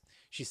sex.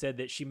 She said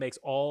that she makes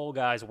all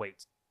guys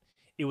wait.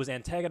 It was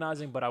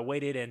antagonizing, but I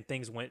waited and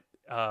things went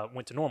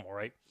to normal,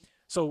 right?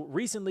 So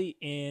recently,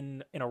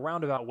 in a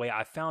roundabout way,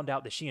 I found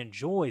out that she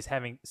enjoys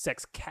having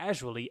sex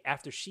casually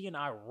after she and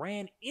I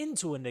ran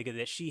into a nigga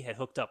that she had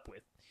hooked up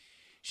with.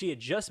 She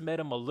had just met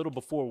him a little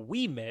before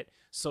we met,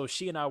 so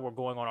she and I were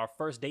going on our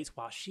first dates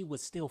while she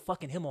was still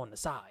fucking him on the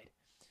side.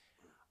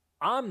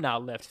 I'm now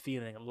left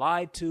feeling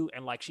lied to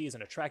and like she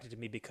isn't attracted to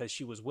me because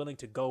she was willing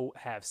to go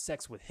have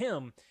sex with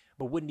him,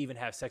 but wouldn't even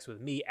have sex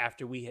with me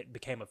after we had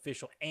became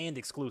official and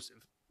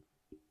exclusive.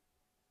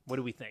 What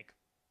do we think?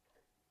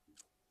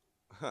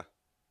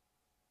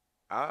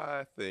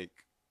 I think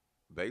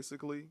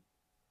basically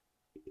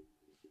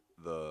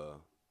the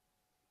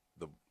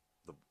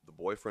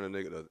boyfriend,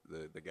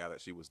 the guy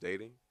that she was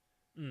dating,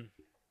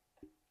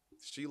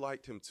 she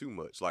liked him too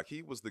much. Like,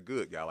 he was the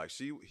good guy. Like,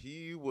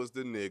 he was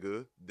the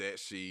nigga that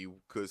she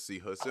could see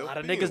herself. A lot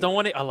of niggas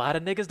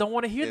don't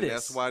want to hear and this.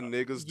 That's why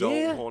niggas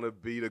don't want to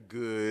be the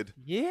good,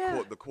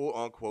 the quote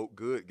unquote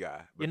good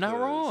guy. You're not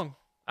wrong.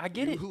 I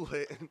get it.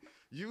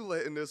 You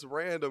letting this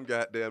random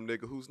goddamn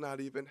nigga who's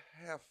not even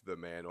half the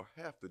man or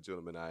half the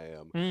gentleman I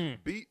am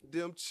beat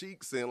them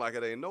cheeks in like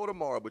it ain't no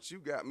tomorrow, but you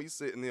got me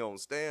sitting there on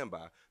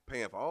standby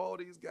paying for all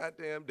these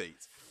goddamn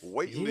dates,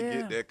 waiting to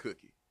get that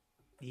cookie.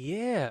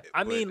 Yeah.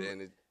 I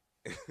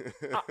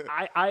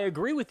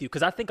agree with you,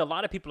 because I think a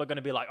lot of people are going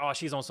to be like, oh,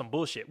 she's on some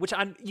bullshit, which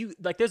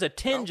there's a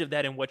tinge of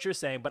that in what you're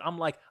saying, but I'm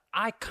like,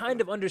 I kind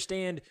of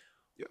understand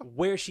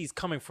where she's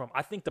coming from.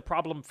 I think the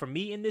problem for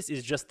me in this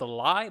is just the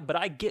lie, but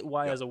I get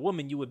why as a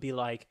woman you would be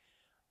like,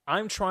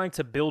 I'm trying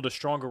to build a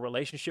stronger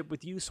relationship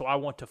with you, so I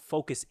want to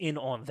focus in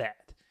on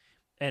that.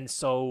 And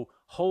so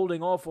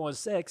holding off on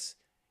sex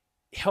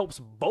helps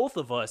both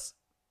of us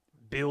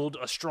build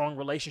a strong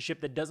relationship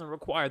that doesn't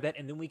require that,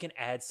 and then we can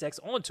add sex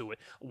onto it.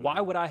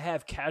 Why would I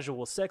have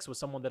casual sex with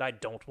someone that I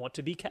don't want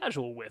to be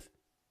casual with?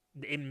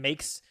 It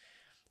makes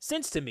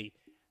sense to me.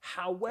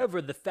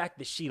 However, the fact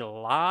that she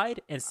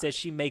lied and said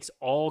she makes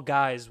all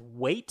guys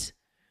wait,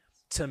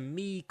 to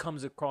me,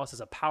 comes across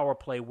as a power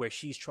play where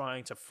she's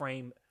trying to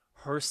frame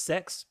her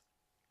sex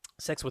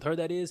with her,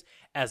 that is,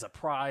 as a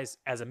prize,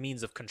 as a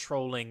means of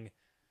controlling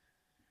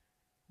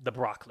the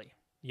broccoli.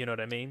 You know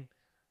what I mean?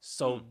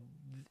 So,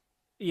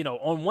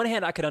 on one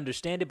hand, I could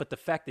understand it, but the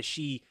fact that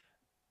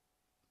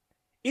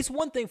it's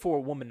one thing for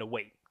a woman to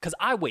wait, because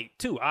I wait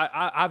too.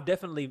 I've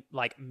definitely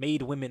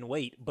made women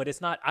wait, but it's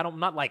not. I'm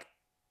not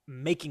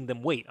making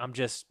them wait. I'm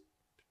just,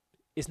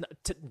 it's not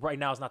right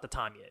now. It's not the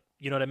time yet.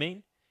 You know what I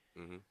mean?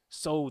 Mm-hmm.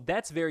 So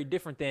that's very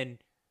different than,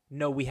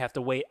 no, we have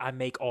to wait. I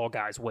make all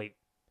guys wait.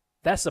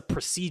 That's a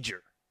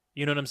procedure.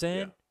 You know what I'm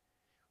saying? Yeah.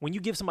 When you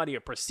give somebody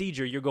a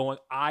procedure, you're going,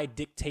 I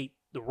dictate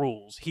the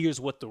rules. Here's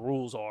what the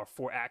rules are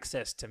for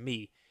access to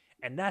me.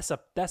 And that's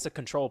a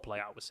control play,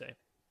 I would say.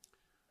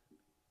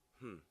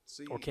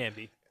 See, or can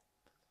be.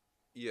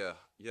 Yeah,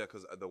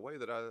 because the way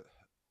that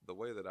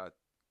I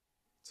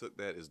took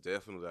that is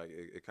definitely like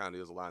it kind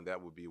of is a line.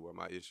 That would be where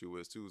my issue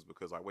is too, is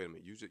because like, wait a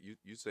minute,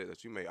 you said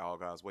that you made all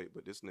guys wait,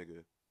 but this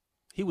nigga,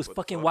 he was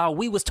fucking while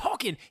we was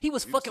talking. He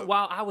was fucking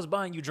while I was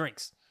buying you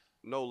drinks.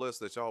 No less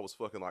that y'all was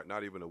fucking like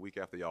not even a week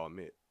after y'all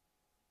met.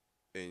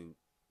 And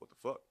what the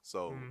fuck?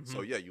 So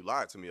yeah, you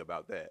lied to me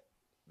about that.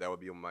 That would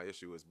be what my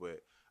issue is,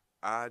 but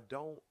I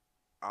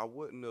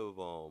wouldn't have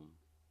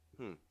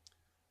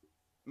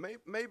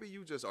maybe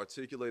you just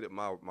articulated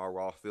my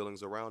raw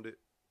feelings around it.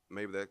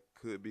 Maybe that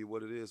could be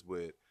what it is,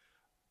 but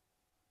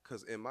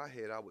because in my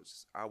head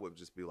I would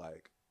just be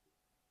like,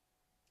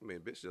 I mean,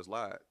 bitch just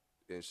lied,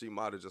 and she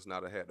might have just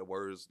not have had the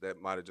words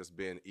that might have just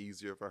been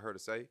easier for her to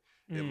say.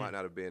 It might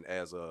not have been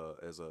as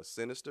a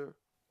sinister,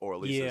 or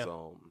at least as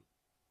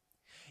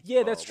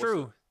yeah, that's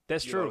true.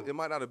 That's true. It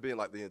might not have been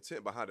like the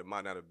intent behind it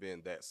might not have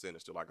been that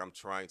sinister. Like, I'm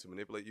trying to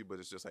manipulate you, but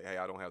it's just like, hey,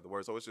 I don't have the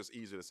words. So it's just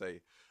easier to say,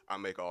 I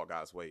make all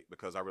guys wait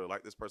because I really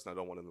like this person. I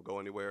don't want him to go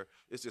anywhere.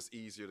 It's just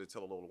easier to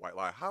tell a little white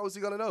lie. How is he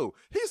going to know?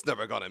 He's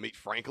never going to meet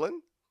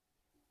Franklin.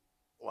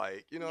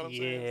 Like, you know what I'm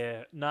saying?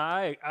 Yeah. No,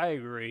 I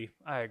agree.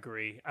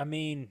 I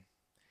mean,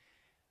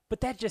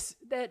 but that just,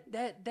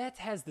 that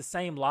has the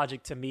same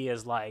logic to me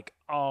as like,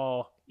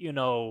 oh, you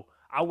know,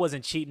 I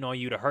wasn't cheating on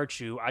you to hurt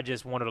you. I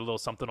just wanted a little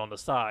something on the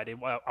side.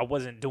 I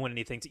wasn't doing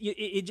anything.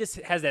 It just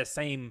has that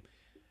same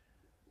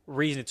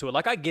reason to it.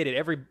 Like, I get it.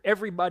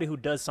 Everybody who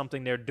does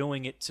something, they're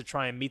doing it to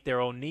try and meet their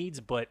own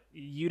needs. But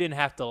you didn't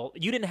have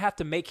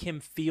to make him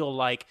feel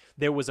like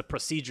there was a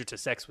procedure to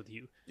sex with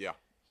you. Yeah.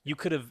 You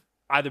could have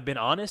either been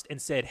honest and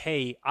said,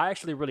 hey, I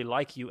actually really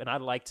like you, and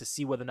I'd like to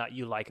see whether or not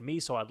you like me.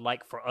 So I'd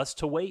like for us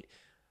to wait.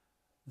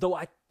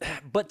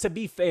 But to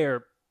be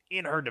fair,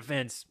 in her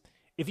defense,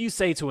 if you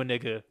say to a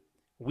nigga,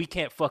 we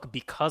can't fuck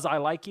because I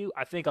like you,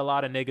 I think a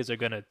lot of niggas are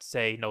going to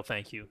say, no,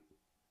 thank you.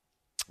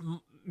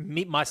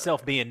 Me,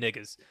 myself being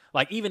niggas.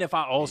 Like, even if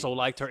I also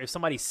liked her, if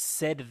somebody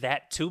said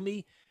that to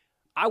me,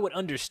 I would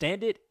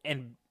understand it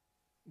and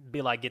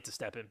be like, get to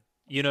stepping.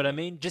 You know what I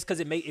mean? Just because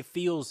it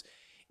feels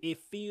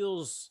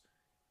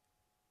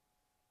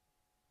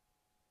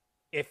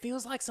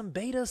like some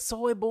beta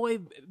soy boy,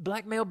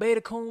 black male beta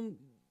coon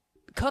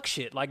cuck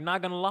shit. Like,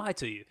 not going to lie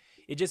to you.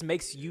 It just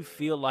makes you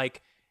feel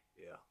like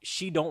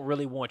she don't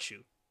really want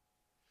you.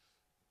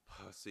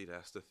 See,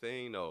 that's the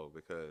thing, though,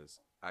 because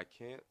I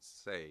can't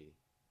say,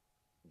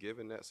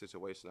 given that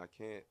situation,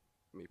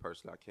 me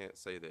personally, I can't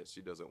say that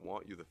she doesn't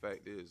want you. The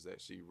fact is that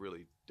she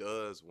really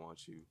does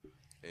want you,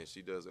 and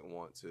she doesn't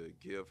want to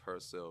give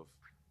herself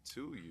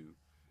to you.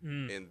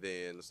 And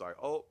then it's like,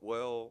 oh,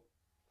 well,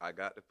 I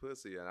got the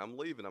pussy, and I'm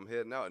leaving, I'm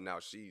heading out, and now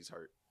she's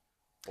hurt.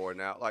 Or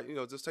now, like, you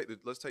know,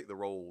 let's take the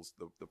roles,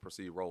 the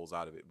perceived roles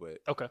out of it. But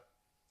okay,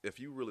 if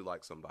you really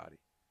like somebody,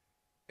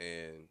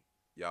 and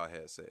y'all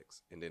had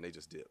sex, and then they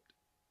just dipped,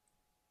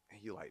 and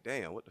you're like,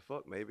 damn, what the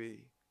fuck?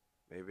 Maybe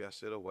I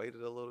should have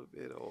waited a little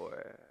bit,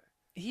 or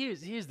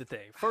here's the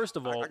thing. First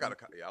of all, I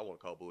want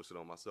to call bullshit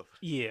on myself.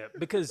 Yeah,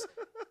 because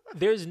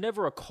there's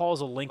never a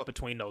causal link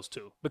between those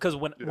two. Because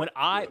when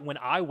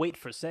I wait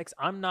for sex,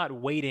 I'm not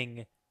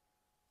waiting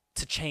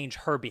to change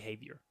her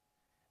behavior.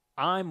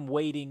 I'm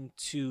waiting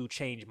to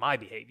change my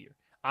behavior.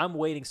 I'm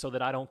waiting so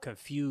that I don't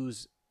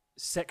confuse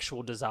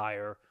sexual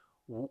desire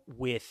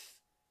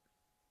with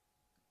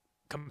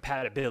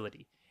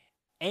compatibility,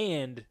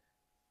 and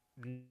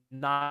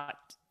not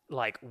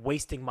like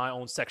wasting my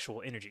own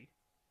sexual energy.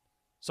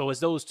 So it's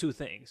those two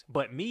things.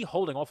 But me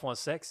holding off on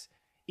sex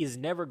is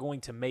never going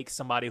to make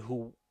somebody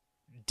who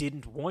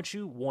didn't want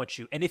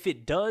you. And if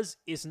it does,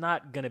 it's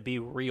not going to be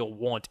real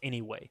want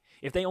anyway.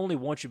 If they only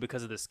want you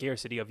because of the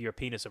scarcity of your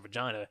penis or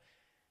vagina,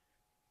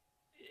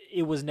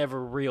 it was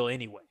never real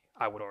anyway,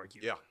 I would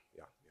argue. Yeah.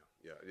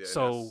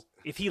 So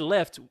if he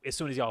left as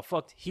soon as y'all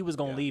fucked, he was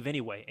going to leave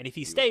anyway. And if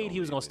he stayed, he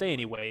was going to stay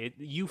anyway.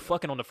 You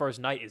fucking on the first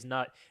night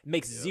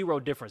makes zero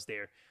difference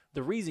there.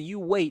 The reason you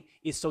wait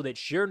is so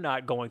that you're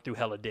not going through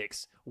hella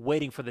dicks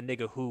waiting for the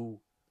nigga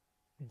who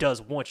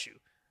does want you.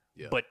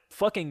 Yeah. But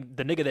fucking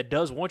the nigga that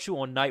does want you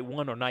on night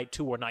 1 or night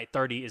 2 or night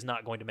 30 is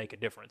not going to make a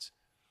difference.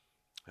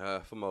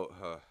 I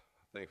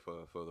think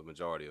for the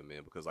majority of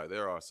men, because like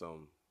there are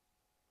some.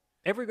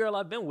 Every girl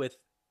I've been with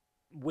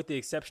the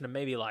exception of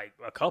maybe like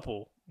a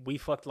couple, we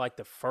fucked like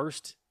the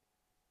first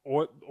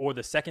or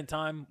the second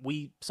time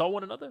we saw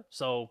one another.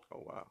 So.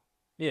 Oh wow.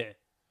 Yeah.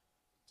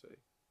 See.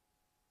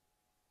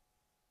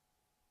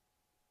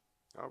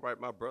 All right,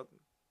 my brother.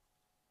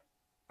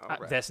 All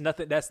right. That's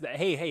nothing.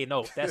 Hey,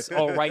 no, that's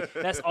all right.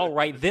 That's all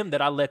right. Them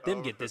that I let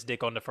them get this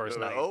dick on the first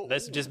night.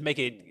 Let's just make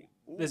it.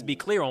 Let's be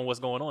clear on what's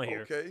going on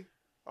here. Okay.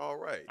 All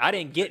right. I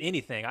didn't get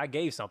anything. I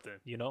gave something,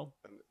 you know.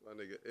 My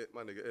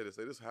nigga Eddie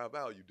say, "This is how I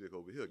value you dick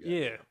over here, guys."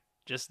 Yeah.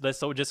 Just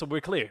so we're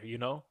clear, you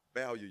know.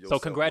 Value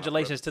yourself. So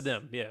congratulations to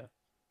them. Yeah.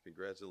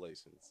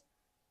 Congratulations.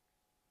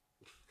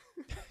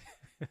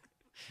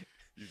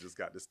 You just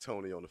got this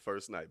Tony on the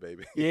first night,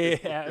 baby.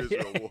 Yeah.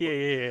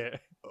 yeah.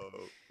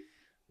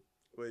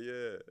 But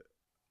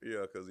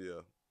yeah, cause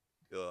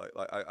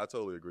I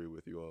totally agree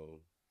with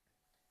you.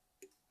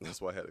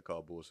 That's why I had to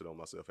call bullshit on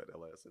myself at that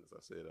last sentence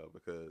I said.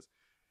 Because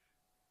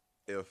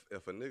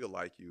if a nigga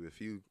like you, if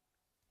he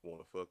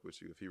want to fuck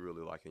with you, if he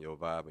really liking your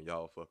vibe and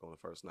y'all fuck on the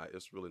first night,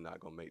 it's really not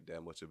gonna make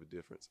that much of a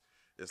difference.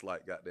 It's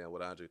like goddamn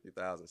what Andre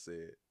 3000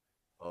 said,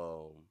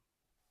 on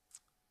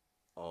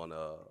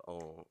the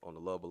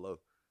Love Below.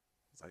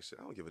 It's like, shit,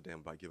 I don't give a damn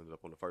about giving it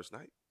up on the first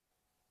night.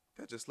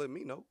 That just let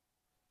me know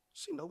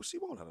she know what she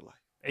want out of life.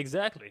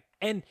 Exactly.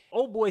 And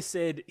old boy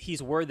said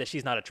he's worried that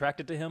she's not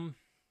attracted to him.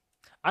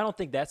 I don't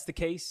think that's the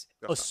case.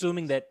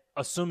 Assuming that,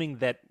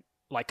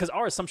 like, because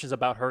our assumptions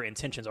about her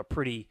intentions are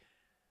pretty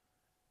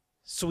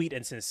sweet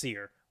and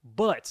sincere.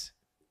 But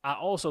I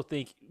also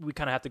think we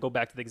kind of have to go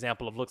back to the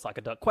example of looks like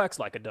a duck, quacks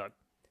like a duck.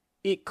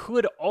 It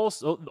could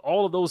also,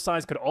 all of those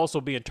signs could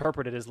also be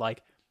interpreted as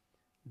like,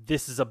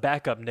 this is a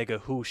backup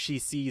nigga who she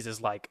sees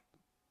as like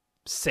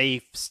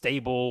safe,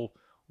 stable,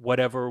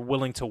 whatever,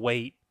 willing to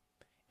wait,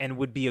 and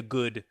would be a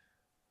good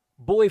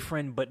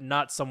boyfriend, but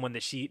not someone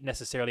that she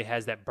necessarily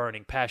has that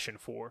burning passion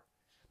for.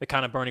 The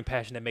kind of burning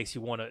passion that makes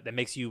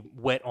you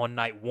wet on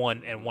night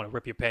one and want to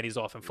rip your panties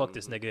off and fuck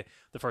this nigga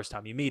the first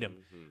time you meet him.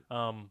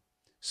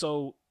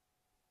 So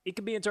it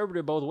could be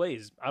interpreted both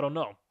ways. I don't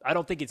know. I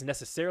don't think it's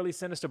necessarily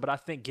sinister, but I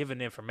think given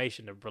the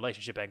information, the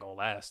relationship ain't gonna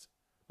last.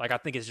 Like, I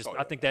think it's just,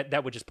 I think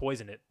that would just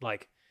poison it.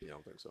 Like, yeah, I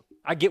don't think so.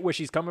 I get where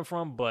she's coming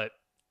from, but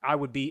I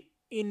would be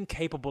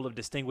incapable of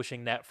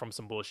distinguishing that from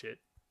some bullshit.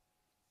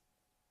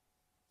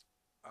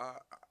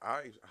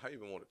 I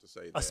even wanted to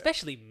say that.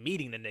 Especially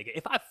meeting the nigga.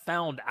 If I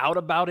found out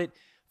about it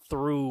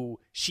through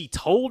she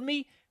told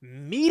me,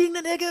 meeting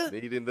the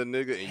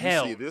nigga, and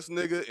hell. You see this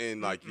nigga,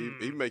 and like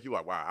he make you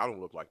like, wow, I don't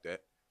look like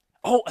that.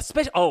 Oh,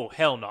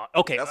 hell no.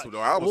 Okay, that's what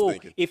I was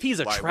thinking. If he's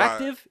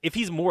attractive, if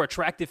he's more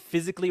attractive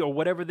physically or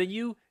whatever than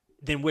you,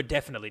 then we're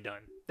definitely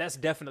done. That's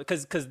definitely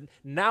because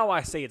now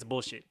I say it's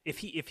bullshit. If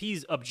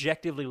he's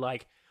objectively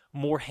like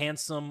more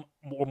handsome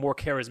or more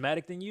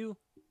charismatic than you,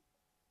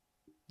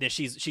 then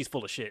she's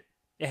full of shit.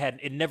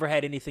 It never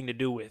had anything to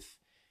do with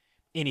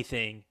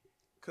anything.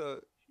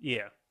 Cause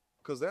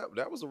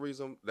that was the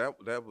reason that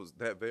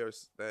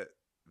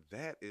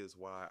is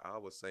why I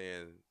was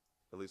saying,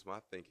 at least my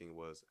thinking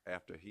was,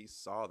 after he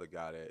saw the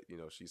guy that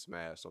she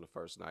smashed on the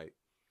first night,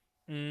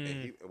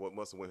 and what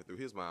must have went through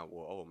his mind,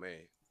 well, oh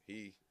man,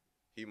 he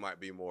might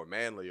be more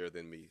manlier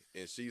than me,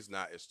 and she's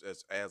not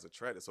as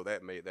attractive. So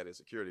that made that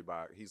insecurity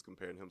by he's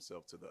comparing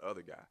himself to the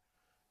other guy.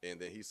 And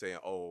then he's saying,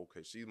 oh,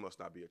 okay, she must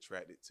not be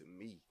attracted to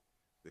me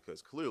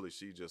because clearly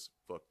she just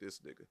fucked this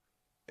nigga.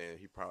 And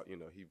he probably,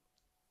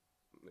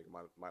 nigga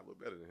might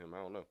look better than him. I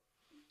don't know.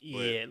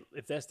 Yeah, but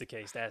if that's the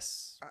case,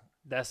 that's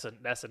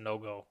a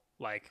no-go.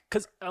 Like,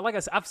 because like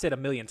I said, I've said a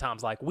million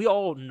times, like, we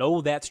all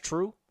know that's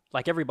true.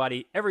 Like,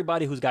 everybody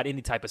who's got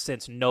any type of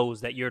sense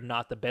knows that you're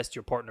not the best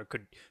your partner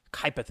could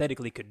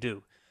hypothetically could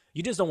do.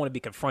 You just don't want to be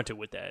confronted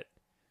with that.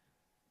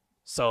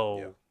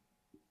 So,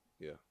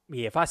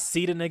 yeah, if I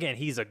see the nigga and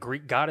he's a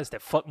Greek goddess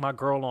that fucked my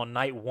girl on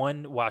night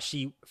one while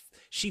she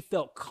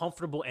felt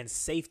comfortable and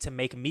safe to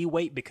make me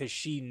wait because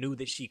she knew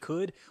that she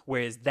could,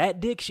 whereas that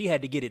dick, she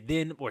had to get it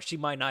then or she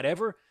might not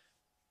ever.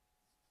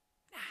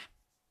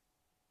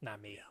 Nah,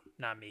 not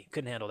me.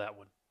 Couldn't handle that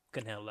one.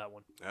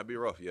 That'd be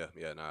rough. Yeah.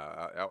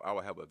 Nah, I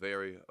would have a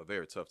very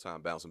tough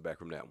time bouncing back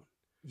from that one.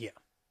 Yeah.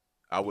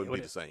 I wouldn't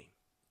be the same.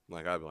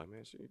 Like, I'd be like,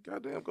 man, shit,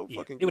 goddamn, go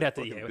fucking. It would have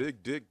to.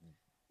 Big dick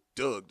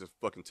Doug to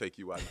fucking take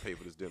you out and pay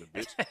for this dinner,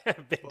 bitch.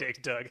 Big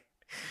Dick Doug.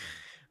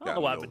 I don't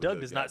know why, but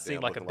Doug does not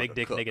seem like a big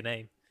dick nigga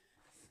name.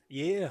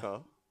 Yeah. Huh?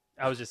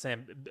 I was just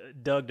saying,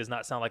 Doug does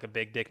not sound like a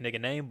big dick nigga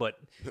name, but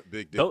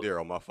Big Dick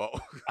Daryl, my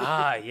fault.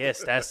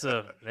 Yes, that's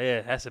a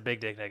big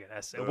dick nigga.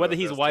 That's whether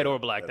he's white or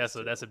black, that's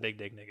a big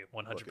dick nigga,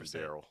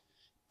 100%.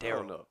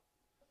 Daryl. No,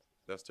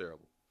 that's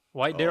terrible.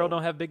 White Daryl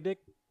don't have big dick.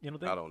 You don't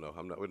think? I don't know.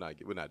 We're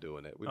not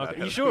doing that.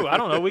 Okay. You sure? I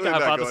don't know. We can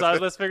hypothesize.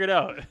 Let's figure it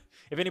out.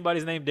 If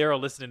anybody's named Daryl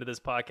listening to this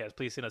podcast,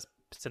 please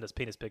send us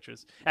penis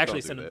pictures.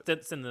 Actually, send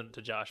them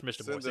to Josh,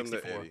 Mr. Moore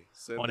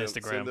 64 on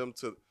Instagram.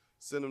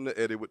 Send them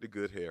to Eddie with the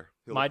good hair.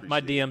 My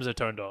DMs are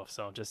turned off,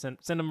 so just send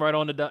them right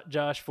on to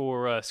Josh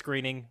for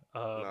screening.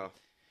 No,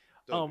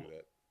 don't do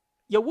that.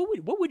 Yeah,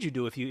 what would you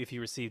do if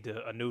you received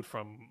a nude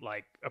from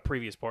like a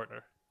previous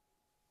partner?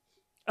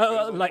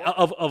 Like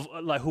of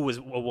like who was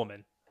a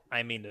woman.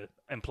 I mean to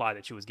imply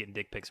that you was getting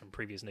dick pics from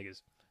previous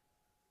niggas.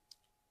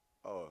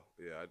 Oh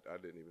yeah, I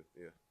didn't even.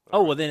 Yeah.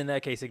 Oh well, then in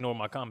that case, ignore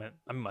my comment.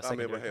 I mean my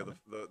secondary comment.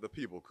 The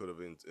people could have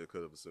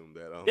assumed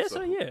that.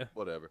 So yeah,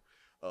 whatever.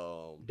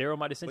 Daryl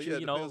might have sent you, a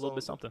little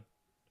bit something.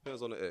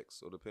 Depends on the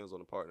ex, or depends on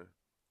the partner.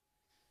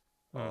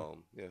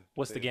 Yeah.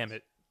 What's the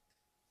gamut?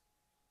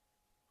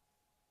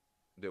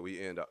 Did we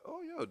end up?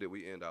 Oh yeah, did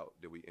we end off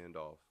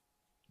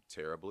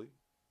terribly?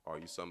 Are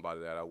you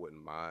somebody that I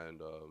wouldn't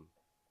mind,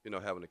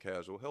 having a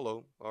casual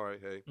hello, all right,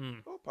 hey,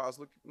 or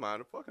possibly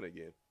mind fucking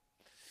again?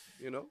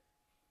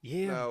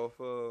 Yeah. Now,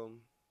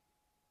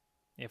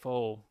 if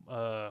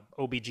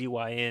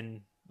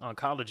OBGYN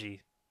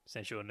oncology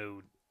sent you a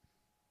nude,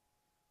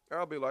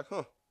 I'll be like,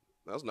 huh,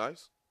 that's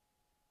nice.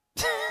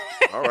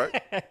 All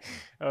right.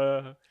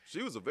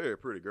 She was a very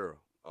pretty girl.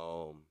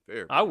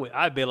 Very. Pretty.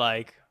 I'd be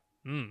like,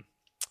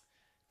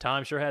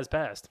 time sure has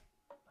passed.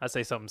 I'd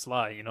say something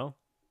sly, So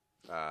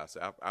I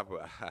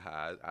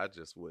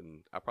just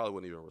wouldn't. I probably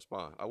wouldn't even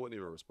respond. I wouldn't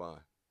even respond.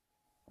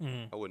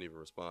 I wouldn't even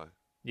respond.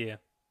 Yeah.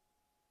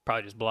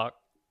 Probably just block.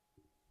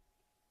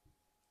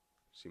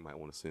 She might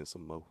want to send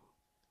some more.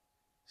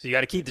 So you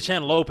got to keep the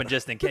channel open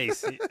just in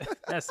case.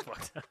 That's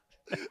fucked up.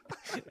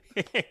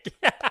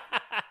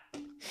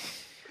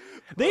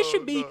 There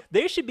should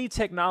be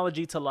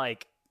technology to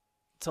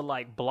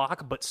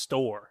block but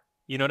store.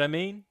 You know what I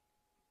mean?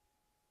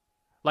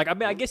 Like, I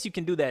mean, I guess you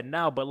can do that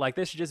now, but like,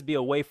 there should just be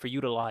a way for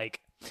you to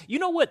you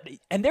know what?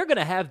 And they're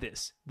gonna have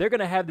this. They're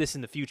gonna have this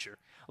in the future.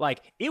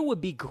 Like, it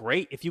would be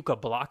great if you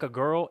could block a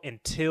girl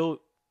until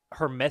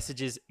her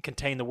messages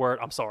contain the word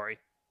 "I'm sorry,"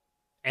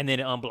 and then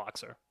it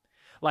unblocks her.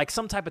 Like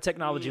some type of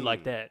technology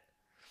like that.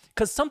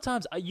 Because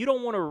sometimes you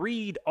don't want to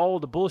read all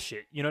the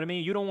bullshit. You know what I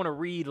mean? You don't want to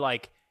read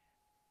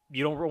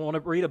you don't want to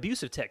read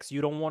abusive text.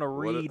 You don't want to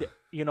read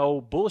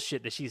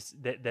bullshit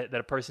that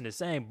a person is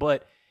saying.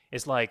 But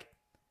it's like,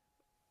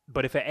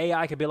 but if an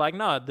AI could be like,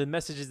 nah, the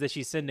messages that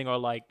she's sending are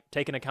like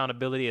taking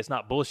accountability. It's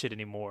not bullshit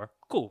anymore.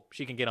 Cool,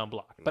 she can get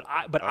unblocked. But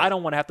I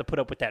don't want to have to put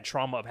up with that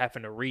trauma of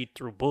having to read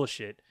through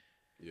bullshit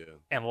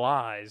and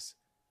lies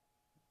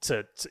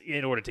to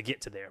in order to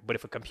get to there. But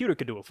if a computer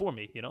could do it for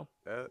me,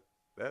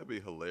 That'd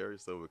be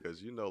hilarious though, because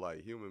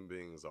human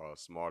beings are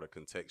smarter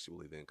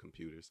contextually than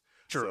computers.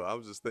 True. So I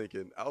was just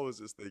thinking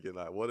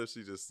like, what if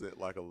she just sent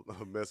like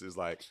a message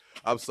like,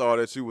 I'm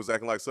sorry that you was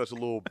acting like such a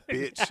little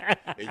bitch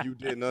and you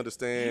didn't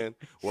understand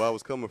where I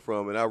was coming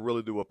from, and I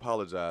really do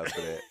apologize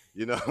for that.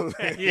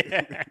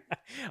 Yeah.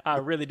 I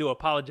really do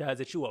apologize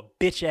that you a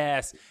bitch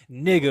ass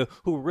nigga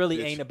who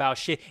really ain't about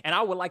shit, and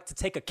I would like to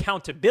take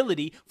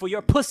accountability for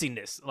your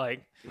pussiness.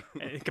 Like,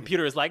 the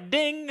computer is like,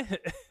 ding.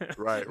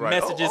 Right.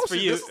 Messages for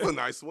shit, you. This is a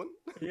nice one.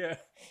 Yeah.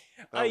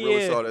 I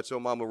really saw that your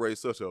mama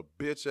raised such a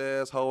bitch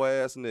ass, hoe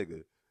ass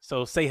nigga.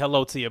 So say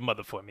hello to your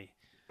mother for me.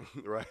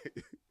 Right.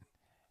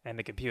 And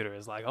the computer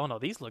is like, oh no,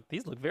 these look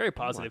very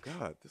positive. Oh my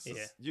God,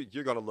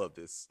 you're gonna love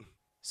this.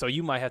 So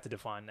you might have to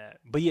define that.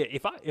 But yeah,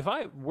 if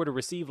I were to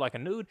receive like a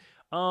nude,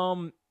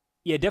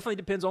 it definitely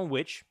depends on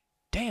which.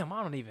 Damn,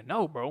 I don't even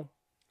know, bro.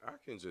 I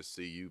can just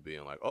see you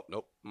being like, oh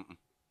nope,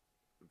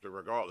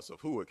 regardless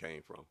of who it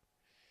came from.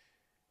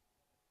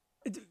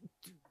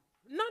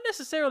 Not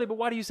necessarily, but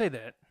why do you say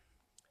that?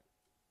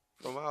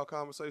 From our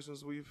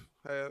conversations we've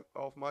had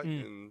off mic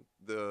and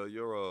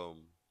your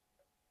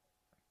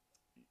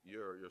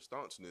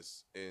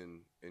staunchness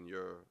in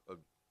your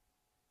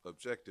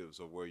objectives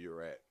of where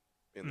you're at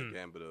in the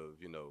gambit of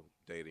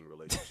dating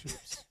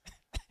relationships.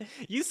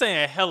 You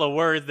saying hella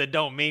words that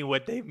don't mean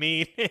what they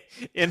mean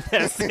in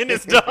that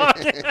sentence, dog.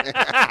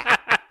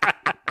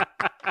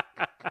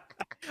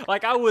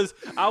 Like I was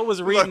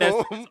reading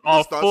that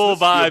off full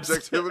vibes.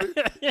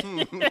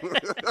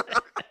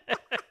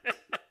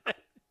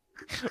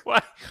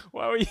 Why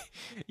were you?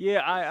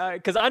 Yeah,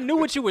 because I knew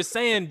what you were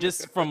saying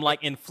just from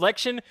like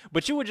inflection,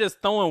 but you were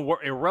just throwing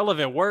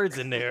irrelevant words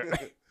in there.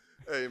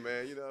 Hey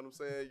man, you know what I'm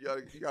saying?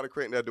 You gotta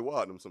crank that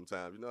duodenum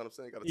sometimes. You know what I'm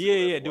saying?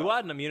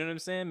 Duodenum. You know what I'm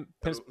saying?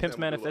 Pimps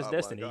manifest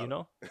destiny. You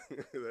know?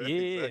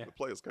 Exactly.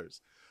 Player's curse.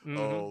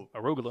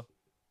 Arugula.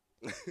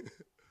 Yeah.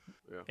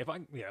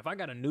 If I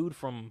got a nude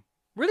from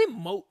really,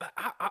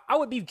 I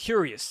would be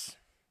curious.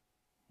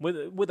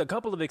 With a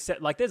couple of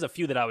there's a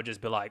few that I would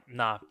just be like,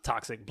 nah,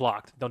 toxic,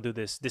 blocked, don't do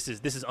this. This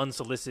is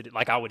unsolicited.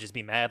 Like I would just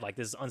be mad. Like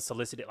this is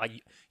unsolicited. Like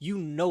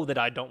that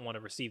I don't want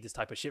to receive this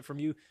type of shit from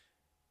you.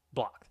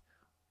 Blocked.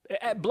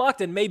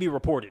 Blocked and maybe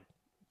reported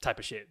type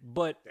of shit.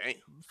 But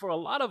for a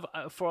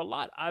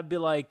lot, I'd be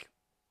like,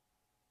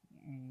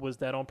 was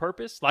that on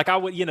purpose? Like I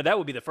would, that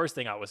would be the first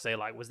thing I would say.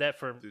 Like, was that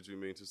for? Did you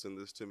mean to send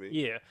this to me?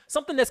 Yeah,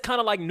 something that's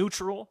kind of like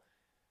neutral.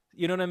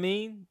 You know what I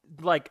mean?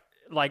 Like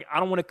I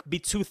don't want to be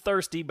too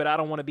thirsty, but I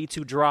don't want to be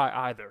too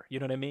dry either. You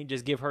know what I mean?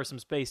 Just give her some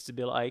space to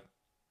be like,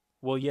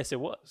 well, yes, it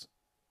was.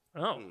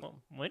 Oh,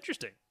 well,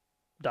 interesting. ...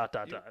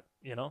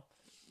 You know?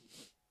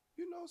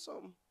 You know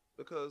something?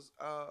 Because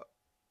I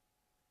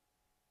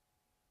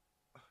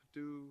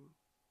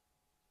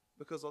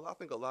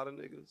think a lot of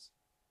niggas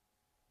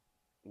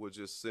would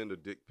just send a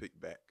dick pic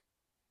back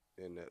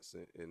in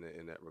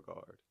that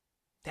regard.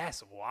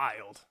 That's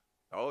wild.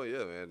 Oh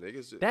yeah, man,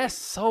 niggas. That's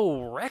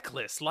so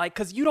reckless. Like,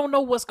 cause you don't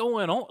know what's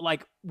going on.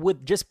 Like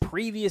with just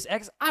previous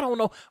ex, I don't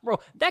know, bro.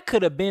 That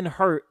could have been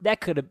her.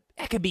 That could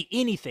be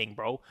anything,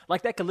 bro.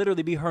 Like that could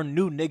literally be her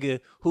new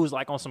nigga who's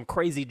like on some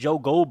crazy Joe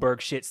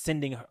Goldberg shit,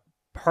 sending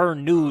her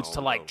nudes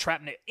to like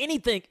trap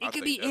anything. It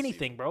could be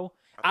anything, bro.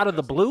 Out of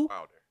the blue.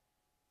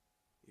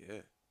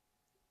 Yeah.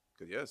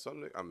 Cause some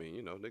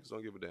niggas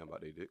don't give a damn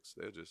about their dicks.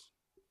 They're just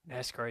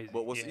That's crazy.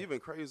 But what's even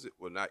crazy,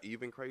 well, not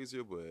even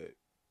crazier, but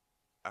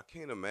I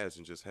can't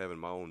imagine just having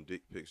my own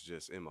dick pics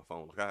just in my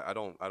phone. Like I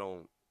don't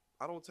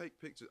take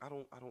pictures. I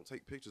don't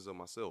take pictures of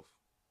myself.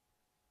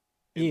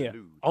 Yeah.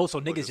 Oh,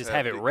 so niggas just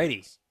have it ready.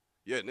 Pics.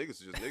 Yeah, niggas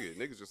just have a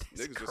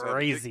dick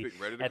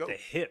pic ready to go. At the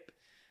hip.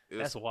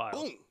 That's wild.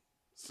 Boom.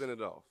 Send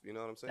it off. You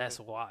know what I'm saying? That's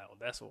wild.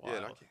 Yeah,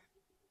 and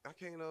I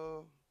can't.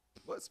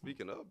 But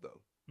speaking of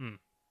though,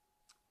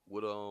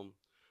 would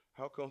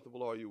how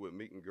comfortable are you with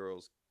meeting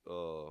girls?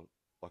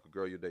 Like a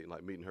girl you're dating,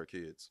 like meeting her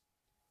kids,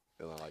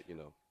 and like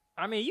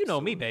I mean, you know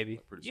me,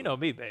 baby. You know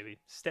me, baby.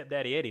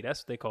 Stepdaddy Eddie.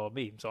 That's what they call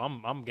me. So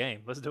I'm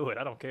game. Let's do it.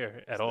 I don't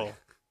care at all.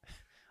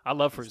 I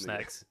love fruit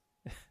snacks.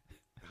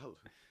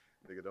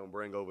 Nigga, don't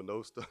bring over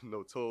no stuff,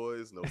 no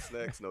toys, no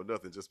snacks, no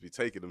nothing. Just be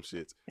taking them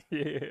shits.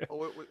 Yeah. Oh,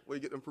 where you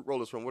get them fruit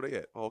rollers from? Where they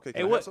at? Oh, okay.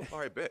 Can I have some? All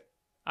right, bet.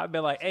 I've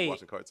been like, hey,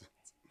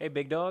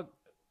 big dog,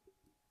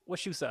 what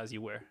shoe size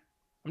you wear?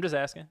 I'm just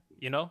asking.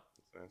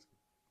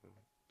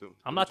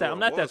 I'm not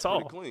that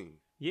tall. Clean.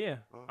 Yeah,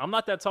 I'm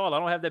not that tall. I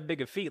don't have that big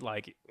of feet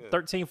like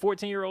 13,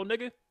 14-year-old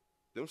nigga.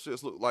 Them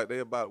shits look like they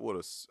about what a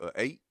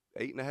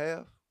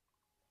 8.5.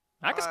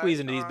 I can squeeze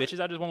into these bitches.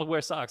 I just want to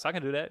wear socks. I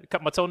can do that.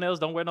 Cut my toenails.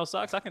 Don't wear no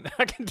socks. I can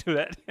do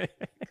that.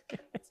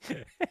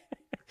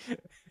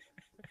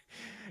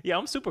 Yeah,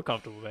 I'm super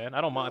comfortable, man.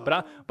 I don't mind.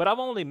 But I've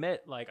only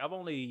met I've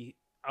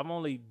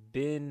only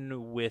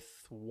been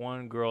with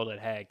one girl that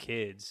had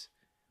kids,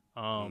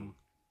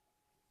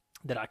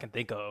 that I can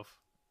think of.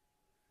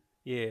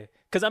 Yeah,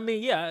 because I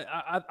mean,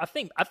 I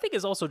think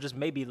it's also just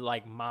maybe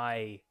like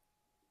my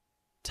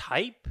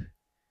type,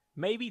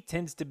 maybe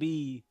tends to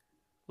be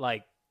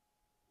like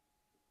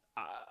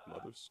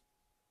mothers.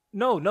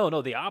 No,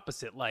 the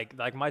opposite. Like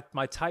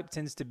my type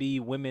tends to be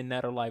women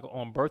that are like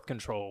on birth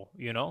control,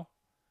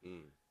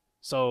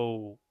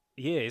 So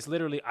yeah, it's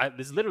literally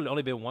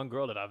only been one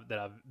girl that I've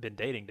been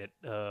dating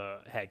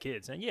that had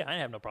kids, and yeah, I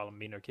didn't have no problem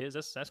meeting her kids.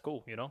 That's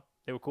cool,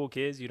 They were cool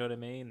kids, you know what I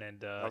mean,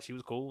 and she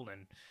was cool.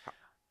 And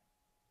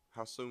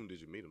how soon did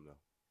you meet them though?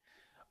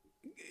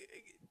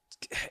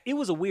 It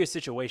was a weird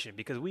situation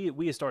because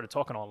we had started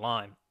talking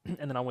online,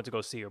 and then I went to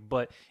go see her.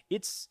 But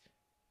it's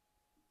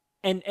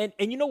and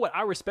you know what?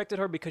 I respected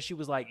her because she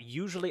was like,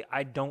 usually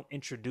I don't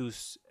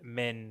introduce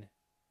men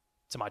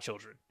to my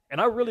children. And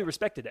I really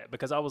respected that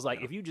because I was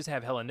like, if you just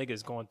have hella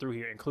niggas going through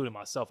here, including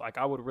myself, like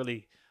I would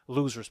really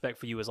lose respect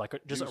for you as like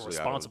just usually a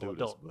responsible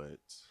adult.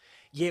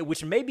 Yeah,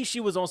 which maybe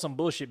she was on some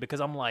bullshit because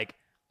I'm like,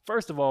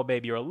 first of all,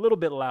 baby, you're a little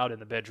bit loud in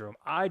the bedroom.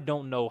 I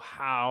don't know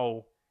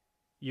how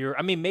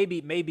I mean,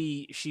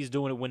 maybe she's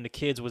doing it when the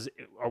kids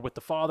are with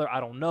the father.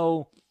 I don't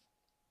know,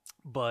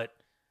 but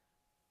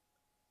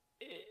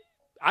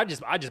I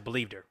just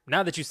believed her.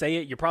 Now that you say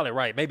it, you're probably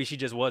right. Maybe she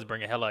just was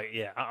bringing hella.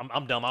 Yeah,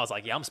 I'm dumb. I was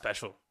like, yeah, I'm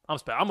special.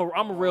 I'm a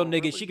real nigga.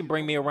 Really? She can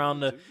bring me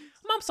around the.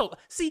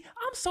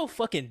 I'm so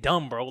fucking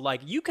dumb, bro.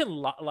 Like you can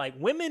like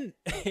women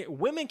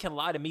can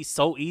lie to me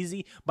so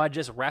easy by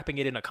just wrapping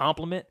it in a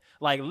compliment.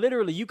 Like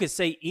literally, you could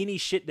say any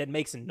shit that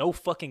makes no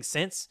fucking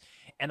sense,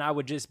 and I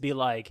would just be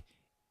like,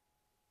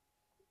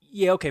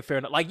 yeah, okay, fair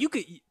enough. Like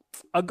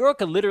a girl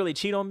could literally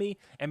cheat on me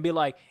and be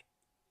like,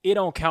 it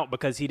don't count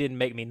because he didn't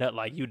make me nut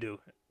like you do.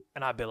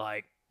 And I'd be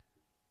like,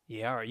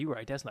 yeah, all right, you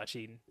right. That's not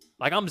cheating.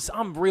 Like,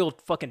 I'm real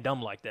fucking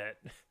dumb like that.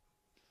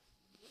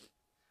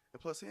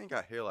 And plus, he ain't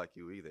got hair like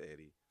you either,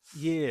 Eddie.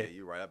 Yeah.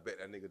 You're right. I bet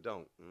that nigga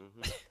don't.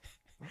 Mm-hmm.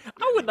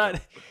 I would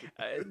not.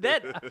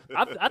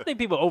 I think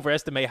people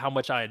overestimate how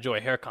much I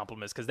enjoy hair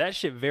compliments because that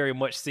shit very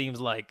much seems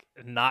like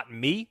not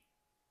me.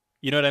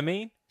 You know what I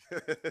mean?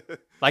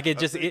 Like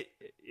it's just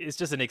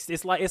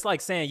it's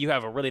like saying you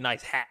have a really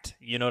nice hat.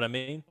 You know what I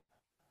mean?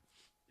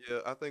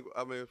 Yeah,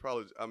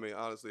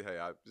 honestly, hey,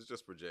 it's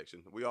just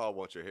projection. We all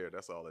want your hair.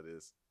 That's all it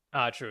is.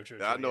 True.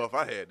 I know if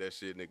I had that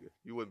shit, nigga,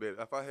 you wouldn't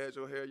be. If I had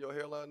your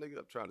hairline, nigga,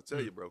 I'm trying to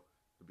tell you, bro,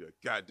 it'd be a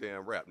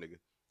goddamn rap, nigga.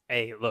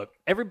 Hey, look,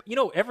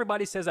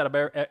 everybody says that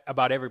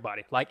about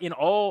everybody. Like in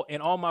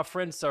all my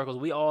friend circles,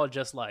 we all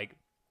just like,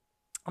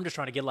 I'm just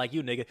trying to get like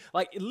you, nigga.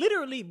 Like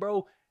literally,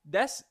 bro,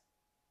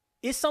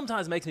 it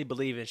sometimes makes me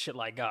believe in shit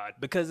like God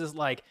because it's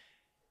like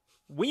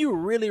when you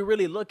really,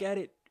 really look at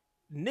it,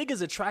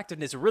 niggas'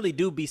 attractiveness really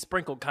do be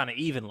sprinkled kind of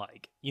even,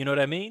 like, you know what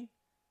I mean?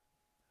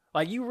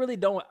 Like you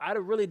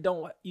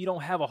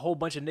don't have a whole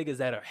bunch of niggas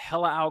that are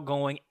hella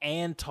outgoing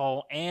and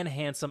tall and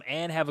handsome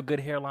and have a good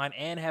hairline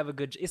and have a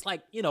good. It's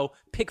like,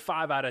 pick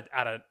 5 out of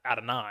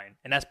 9,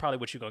 and that's probably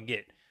what you're gonna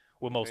get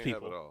with most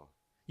people.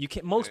 You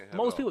can't most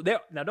people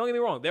there. Now don't get me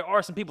wrong, there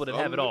are some people that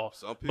have it all.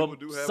 Some people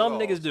do have some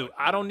niggas do.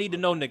 I don't need to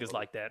know niggas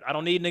like that. I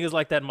don't need niggas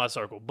like that in my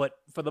circle. But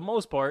for the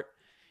most part,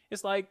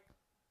 it's like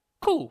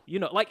cool.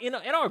 Like in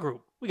our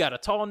group, we got a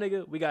tall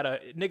nigga, we got a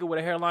nigga with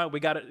a hairline, we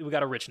got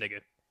a rich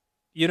nigga.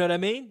 You know what I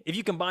mean? If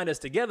you combine us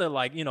together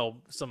like,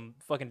 some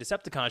fucking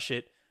Decepticon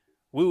shit,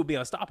 we would be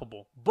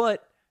unstoppable.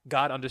 But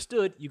God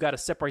understood you got to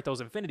separate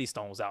those infinity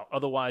stones out.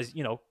 Otherwise,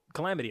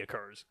 calamity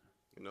occurs.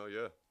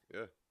 Yeah.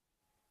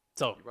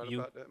 So you're right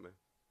about that, man.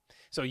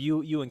 So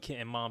you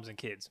and moms and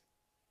kids.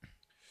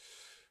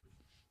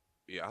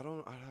 Yeah, I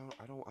don't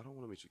want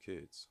to meet your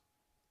kids.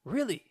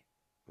 Really?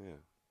 Yeah.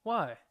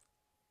 Why?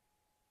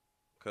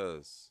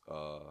 Because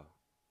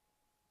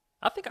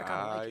I think I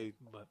kind of like it,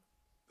 but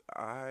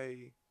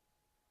I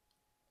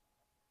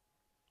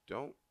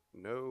don't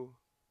know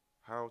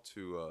how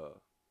to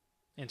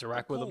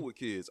interact with them.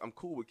 I'm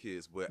cool with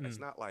kids, but it's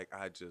not like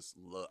I just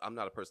love. I'm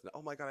not a person that,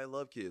 oh my God, I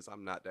love kids.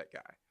 I'm not that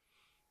guy,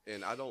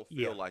 and I don't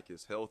feel like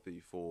it's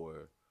healthy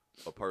for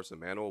a person,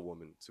 man or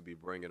woman, to be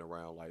bringing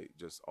around like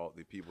just all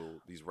the people,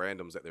 these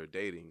randoms that they're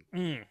dating,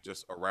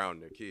 just around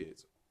their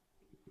kids.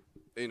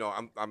 You know,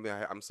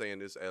 I'm saying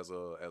this as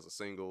a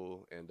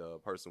single and a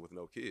person with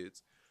no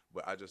kids,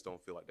 but I just don't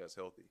feel like that's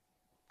healthy,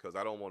 because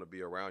I don't want to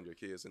be around your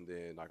kids and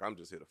then like I'm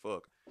just here to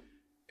fuck,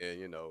 and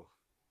you know,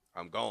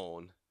 I'm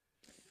gone,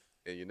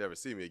 and you never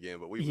see me again.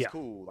 But we was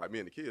cool, like me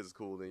and the kids is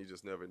cool, and you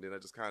just never. And then I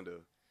just kind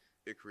of,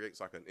 it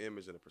creates like an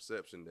image and a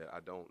perception that I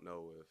don't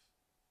know if.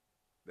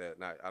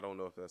 I don't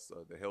know if that's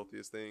the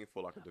healthiest thing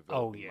for like a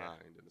developing mind.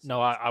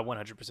 No, I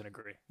 100%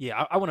 agree.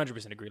 Yeah, I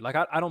 100% agree. Like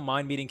I don't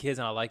mind meeting kids,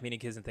 and I like meeting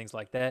kids and things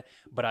like that.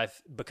 But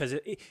because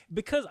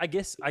I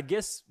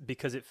guess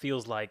because it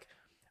feels like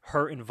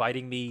her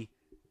inviting me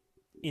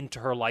into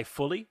her life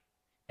fully,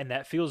 and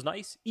that feels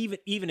nice.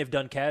 Even if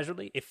done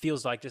casually, it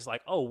feels like just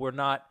like, oh, we're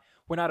not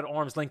at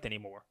arm's length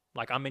anymore.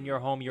 Like I'm in your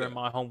home, you're in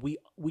my home. We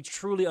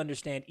truly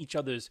understand each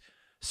other's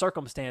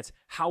circumstance,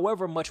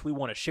 however much we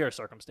want to share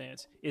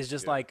circumstance. It's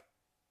just like,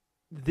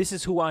 this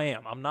is who I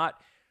am. I'm not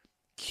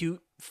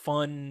cute,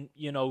 fun,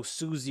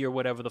 Susie or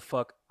whatever the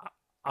fuck.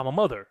 I'm a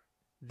mother.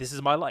 This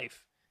is my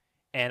life,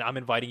 and I'm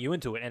inviting you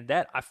into it, and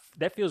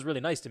that feels really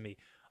nice to me.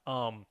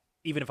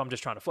 Even if I'm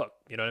just trying to fuck,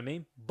 you know what I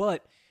mean?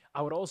 But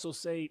I would also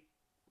say,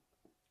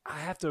 I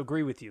have to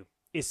agree with you.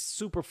 It's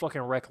super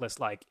fucking reckless.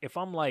 Like if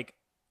I'm like,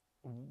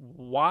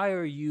 why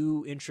are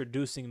you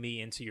introducing me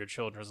into your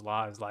children's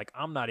lives? Like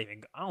I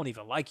don't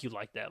even like you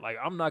like that. Like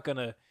I'm not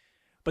gonna.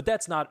 But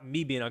that's not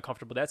me being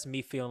uncomfortable. That's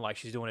me feeling like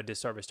she's doing a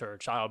disservice to her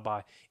child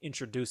by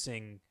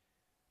introducing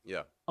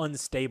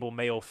unstable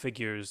male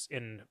figures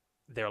in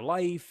their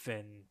life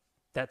and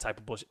that type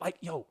of bullshit. Like,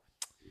 yo,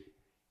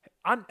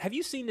 have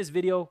you seen this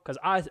video? Because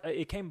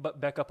it came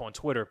back up on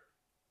Twitter,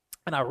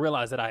 and I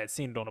realized that I had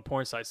seen it on a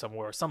porn site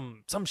somewhere, or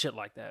some shit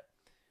like that.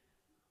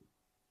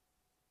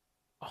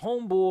 A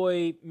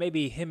homeboy,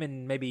 maybe him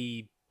and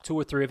maybe 2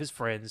 or 3 of his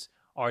friends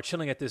are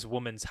chilling at this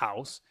woman's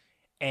house,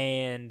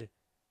 and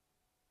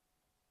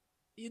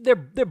they're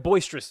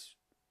boisterous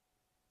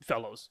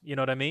fellows, you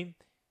know what I mean?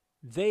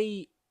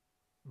 They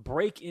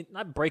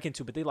not break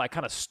into, but they like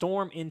kind of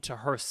storm into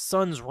her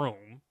son's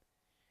room,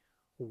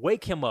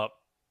 wake him up.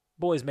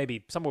 Boys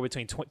maybe somewhere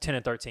between 10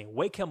 and 13.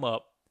 Wake him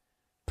up,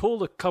 pull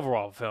the cover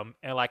off of him,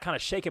 and like kind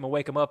of shake him and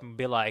wake him up and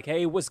be like,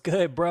 "Hey, what's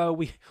good, bro?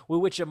 We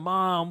with your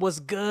mom.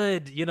 What's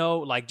good?" You know,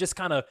 like just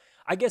kind of,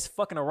 I guess,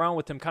 fucking around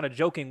with him, kind of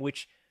joking.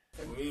 Which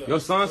your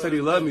son said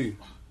he loved me.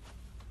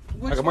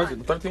 Which like a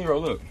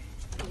 13-year-old. Look.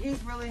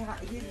 He's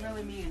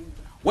really mean.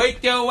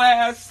 Wake your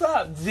ass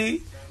up,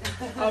 G.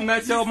 I'm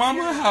at your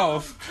mama's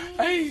house.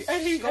 Hey.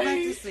 Go back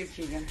to sleep,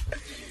 Keegan.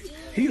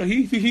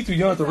 He too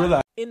young to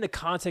realize. In the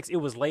context, it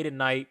was late at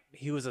night.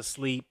 He was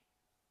asleep.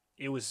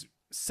 It was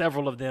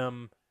several of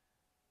them.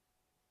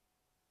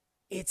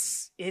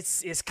 It's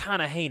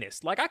kind of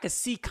heinous. Like I could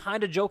see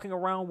kind of joking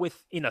around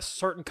with, in a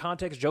certain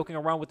context, joking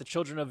around with the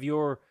children of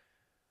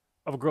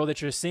a girl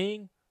that you're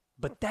seeing.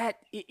 But that,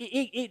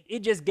 it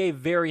just gave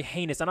very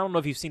heinous, and I don't know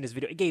if you've seen this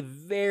video, it gave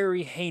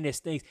very heinous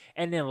things.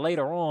 And then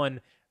later on,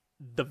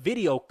 the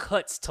video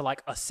cuts to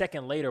like a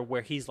second later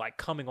where he's like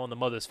coming on the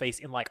mother's face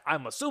in like,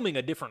 I'm assuming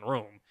a different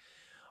room.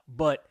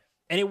 And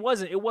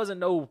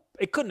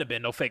it couldn't have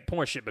been no fake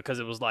porn shit, because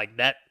it was like,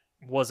 that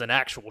was an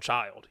actual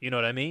child. You know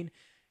what I mean?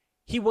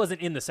 He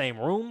wasn't in the same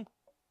room,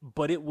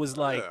 but it was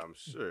like, I'm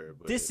sure.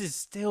 But this is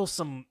still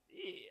some,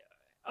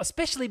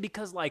 especially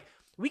because like,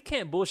 we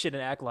can't bullshit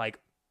and act like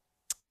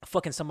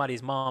fucking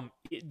somebody's mom,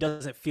 it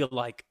doesn't feel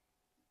like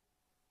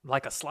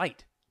a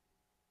slight.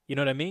 You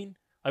know what I mean?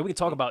 Like we can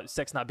talk about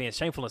sex not being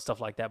shameful and stuff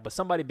like that, but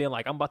somebody being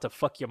like, I'm about to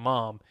fuck your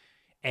mom,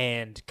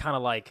 and kind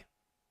of like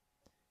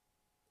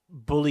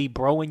bully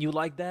broing you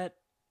like that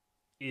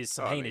is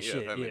some heinous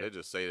shit. I mean, they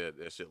just say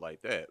that shit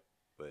like that.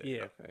 But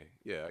okay,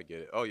 yeah, I get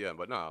it. Oh yeah,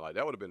 but nah, like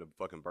that would have been the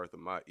fucking birth of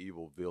my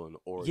evil villain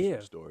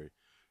origin story.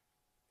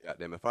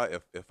 Goddamn,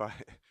 if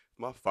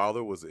my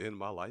father was in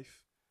my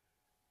life,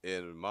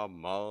 and my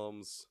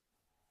mom's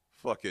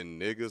fucking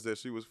niggas that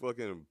she was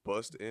fucking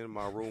bust in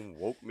my room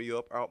woke me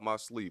up out my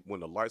sleep when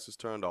the lights was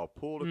turned off,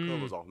 pulled the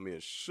covers off me,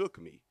 and shook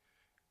me.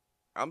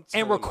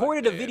 And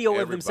recorded a video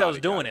of themselves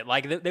doing it.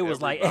 Like they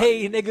was like,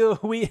 "Hey,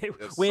 nigga, we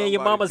in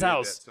your mama's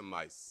house." That to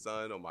my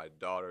son or my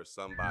daughter,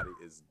 somebody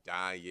is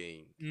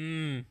dying.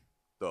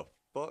 The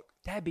fuck?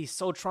 That'd be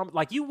so traumatizing.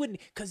 Like you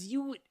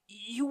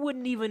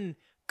wouldn't even,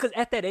 because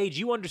at that age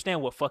you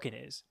understand what fucking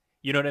is.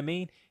 You know what I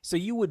mean? So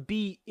you would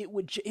be, it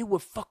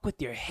would fuck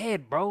with your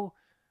head, bro.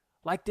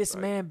 Like this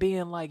man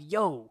being like,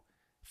 yo,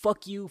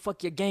 fuck you,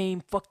 fuck your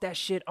game, fuck that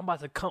shit. I'm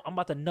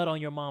about to nut on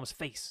your mom's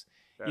face.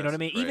 You know what I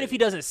mean? Crazy. Even if he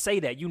doesn't say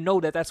that, you know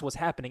that that's what's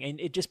happening. And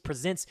it just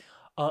presents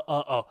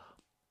a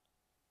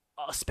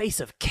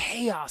space of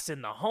chaos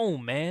in the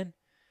home, man.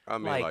 I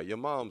mean, like your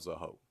mom's a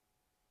hoe.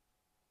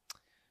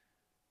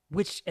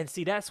 And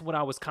see, that's what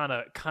I was kind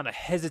of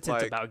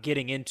hesitant about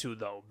getting into,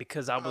 though,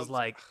 because I was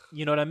like,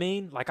 you know what I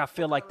mean? Like, I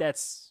feel like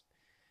that's.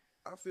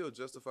 I feel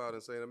justified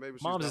in saying that maybe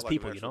she's moms not is like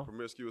people, an actual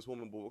promiscuous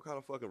woman, but what kind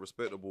of fucking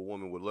respectable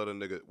woman would let a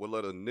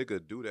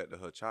nigga do that to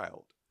her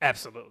child?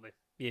 Absolutely,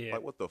 yeah.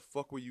 Like, what the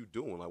fuck were you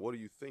doing? Like, what are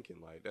you thinking?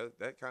 Like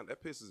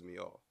that pisses me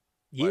off.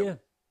 Yeah. Like,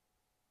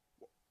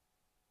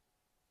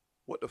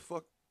 what the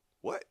fuck?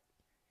 What?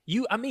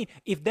 I mean,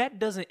 if that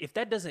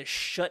doesn't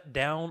shut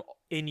down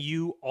in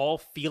you all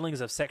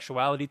feelings of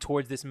sexuality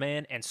towards this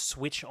man and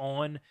switch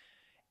on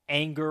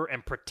anger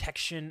and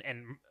protection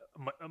and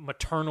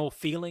maternal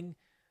feeling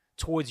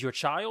towards your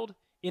child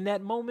in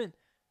that moment,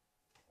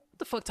 what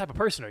the fuck type of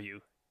person are you?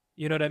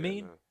 You know what I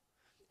mean?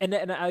 Man.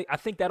 And I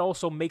think that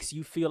also makes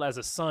you feel as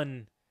a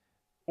son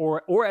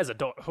or as a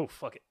daughter. Oh,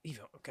 fuck it.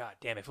 Even, God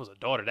damn, if it was a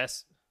daughter,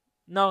 it's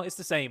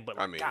the same, but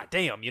like, I mean, God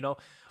damn, you know?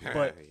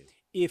 But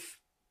if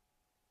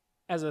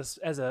as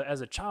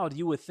a child,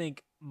 you would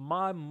think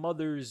my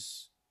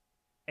mother's,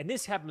 and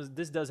this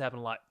does happen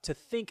a lot, to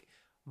think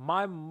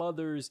my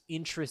mother's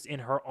interest in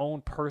her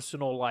own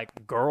personal,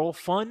 like, girl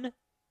fun,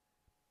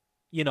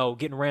 you know,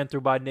 getting ran through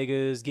by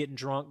niggas, getting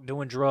drunk,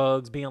 doing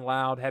drugs, being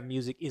loud, having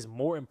music, is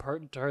more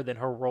important to her than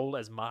her role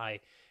as my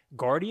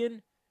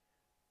guardian.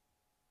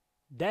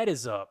 That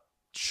is a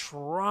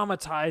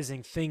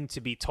traumatizing thing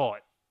to be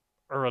taught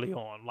early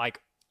on.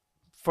 Like,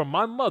 for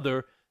my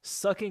mother,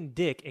 sucking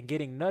dick and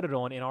getting nutted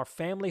on in our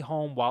family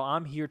home while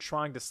I'm here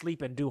trying to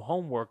sleep and do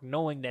homework,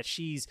 knowing that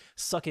she's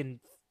sucking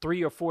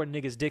 3 or 4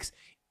 niggas' dicks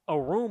a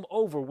room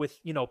over with,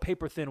 you know,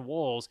 paper thin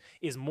walls,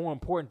 is more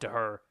important to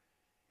her.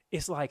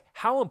 It's like,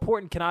 how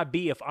important can I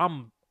be if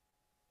I'm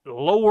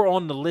lower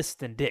on the list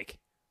than dick?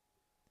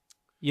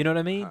 You know what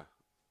I mean?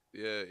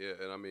 Yeah,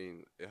 and I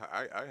mean,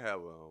 I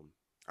have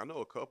I know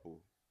a couple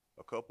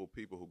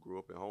people who grew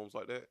up in homes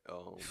like that.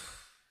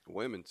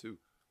 Women too,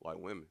 like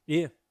women.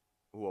 Yeah.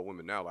 Who are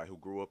women now, like who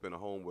grew up in a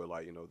home where,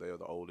 like, you know, they are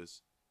the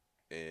oldest,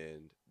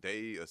 and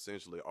they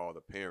essentially are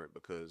the parent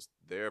because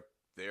their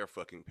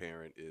fucking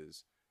parent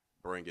is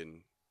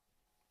bringing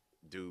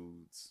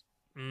dudes,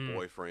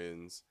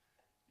 boyfriends,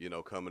 you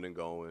know, coming and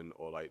going,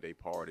 or like they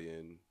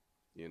partying,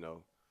 you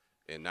know,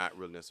 and not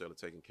really necessarily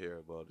taking care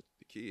of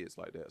the kids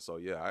like that. So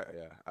yeah,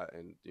 I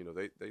and you know,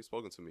 they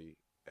spoken to me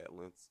at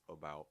length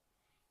about,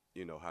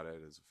 you know, how that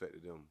has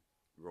affected them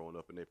growing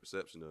up in their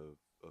perception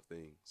of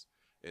things.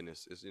 And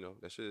it's you know,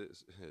 that shit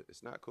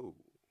it's not cool.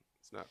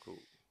 It's not cool.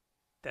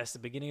 That's the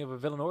beginning of a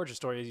villain origin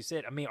story, as you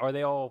said. I mean, are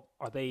they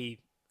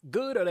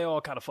good, or are they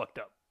all kind of fucked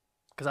up?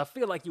 Because I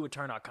feel like you would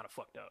turn out kind of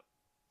fucked up.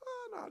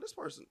 No, the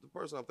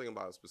person I'm thinking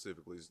about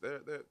specifically is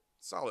they're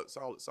solid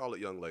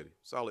young lady.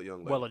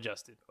 Well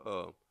adjusted.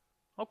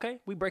 Okay,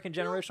 we breaking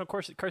generational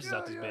curses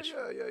out this bitch.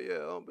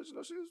 Yeah. But you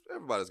know,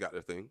 everybody's got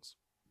their things.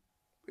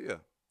 But yeah,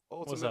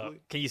 ultimately. What's up?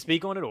 Can you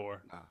speak on it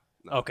or? Nah.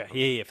 Okay.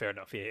 Yeah. Fair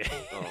enough. Yeah.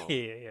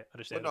 Yeah.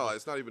 Understand. But no,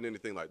 it's not even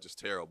anything like just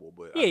terrible.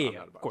 But I'm not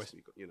about of course. To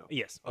speak, you know.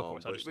 Yes, of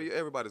course. But yeah,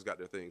 everybody's got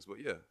their things. But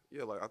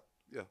yeah. Like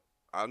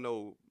I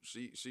know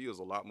she is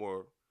a lot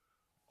more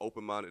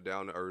open-minded,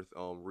 down to earth,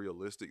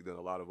 realistic than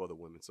a lot of other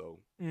women. So,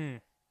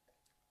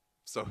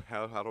 so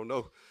I don't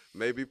know.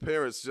 Maybe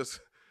parents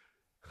just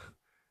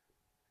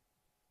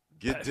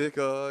get dick.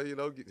 You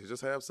know,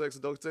 just have sex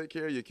and don't take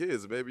care of your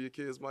kids. Maybe your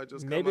kids might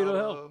just maybe it'll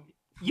help.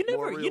 You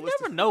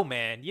never know,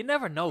 man. You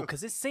never know,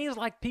 because it seems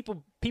like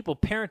people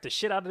parent the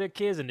shit out of their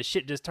kids, and the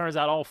shit just turns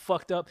out all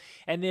fucked up,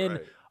 and then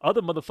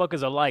other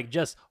motherfuckers are like,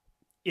 just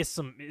it's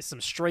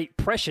some straight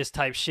precious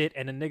type shit,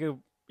 and the nigga,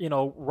 you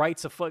know,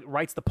 writes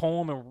the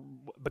poem and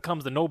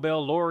becomes the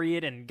Nobel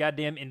laureate and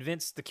goddamn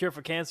invents the cure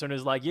for cancer, and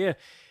is like, yeah,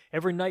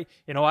 every night,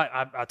 you know,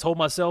 I told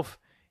myself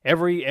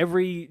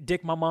every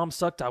dick my mom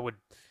sucked, I would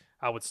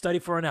study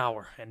for an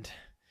hour, and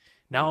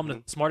now I'm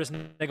the smartest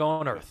nigga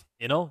on earth,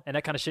 you know? And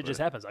that kind of shit just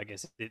happens, I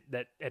guess.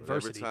 That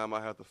adversity. Every time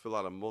I have to fill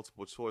out a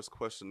multiple choice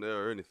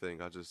questionnaire or anything,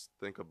 I just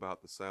think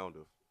about the sound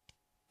of.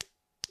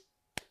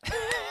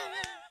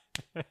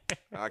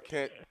 I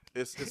can't.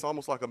 It's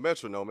almost like a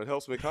metronome. It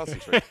helps me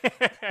concentrate.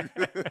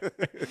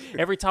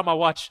 Every time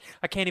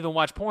I can't even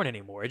watch porn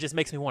anymore. It just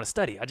makes me want to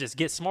study. I just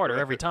get smarter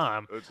every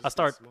time. I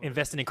start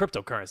investing in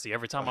cryptocurrency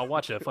every time I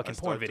watch a fucking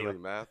porn video.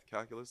 Doing math,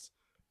 calculus.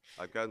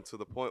 I've gotten to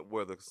the point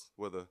where the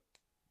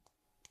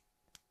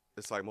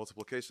it's like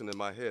multiplication in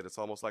my head. It's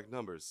almost like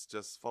numbers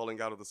just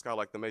falling out of the sky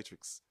like the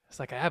Matrix. It's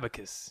like an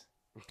abacus.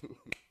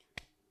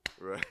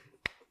 Right.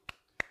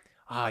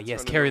 Ah,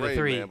 yes, carry the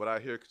 3. Man, but I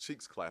hear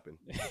cheeks clapping.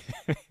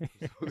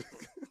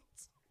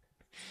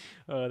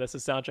 That's the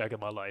soundtrack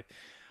of my life.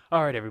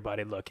 All right,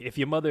 everybody, look, if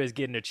your mother is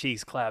getting her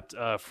cheeks clapped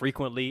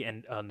frequently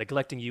and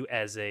neglecting you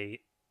as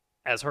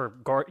her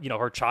guard, you know,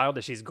 her child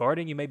that she's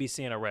guarding, you may be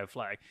seeing a red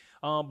flag.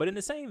 But in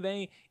the same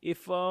vein,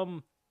 if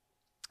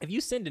you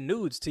send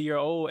nudes to your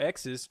old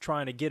exes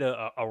trying to get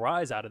a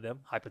rise out of them,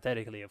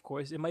 hypothetically, of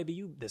course, it might be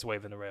you that's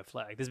waving the red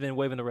flag. This has been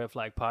Waving the Red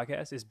Flag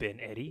podcast. It's been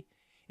Eddie.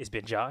 It's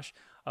been Josh.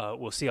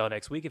 We'll see y'all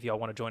next week. If y'all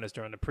want to join us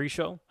during the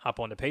pre-show, hop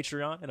on to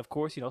Patreon. And, of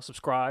course,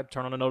 subscribe,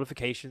 turn on the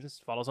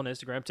notifications, follow us on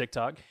Instagram,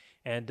 TikTok.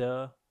 And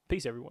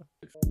peace, everyone.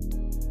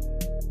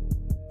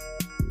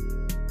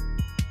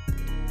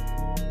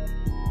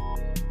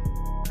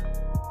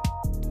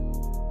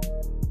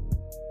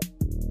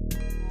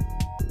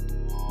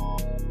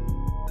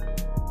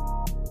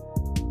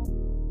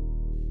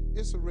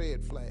 It's a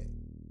red flag.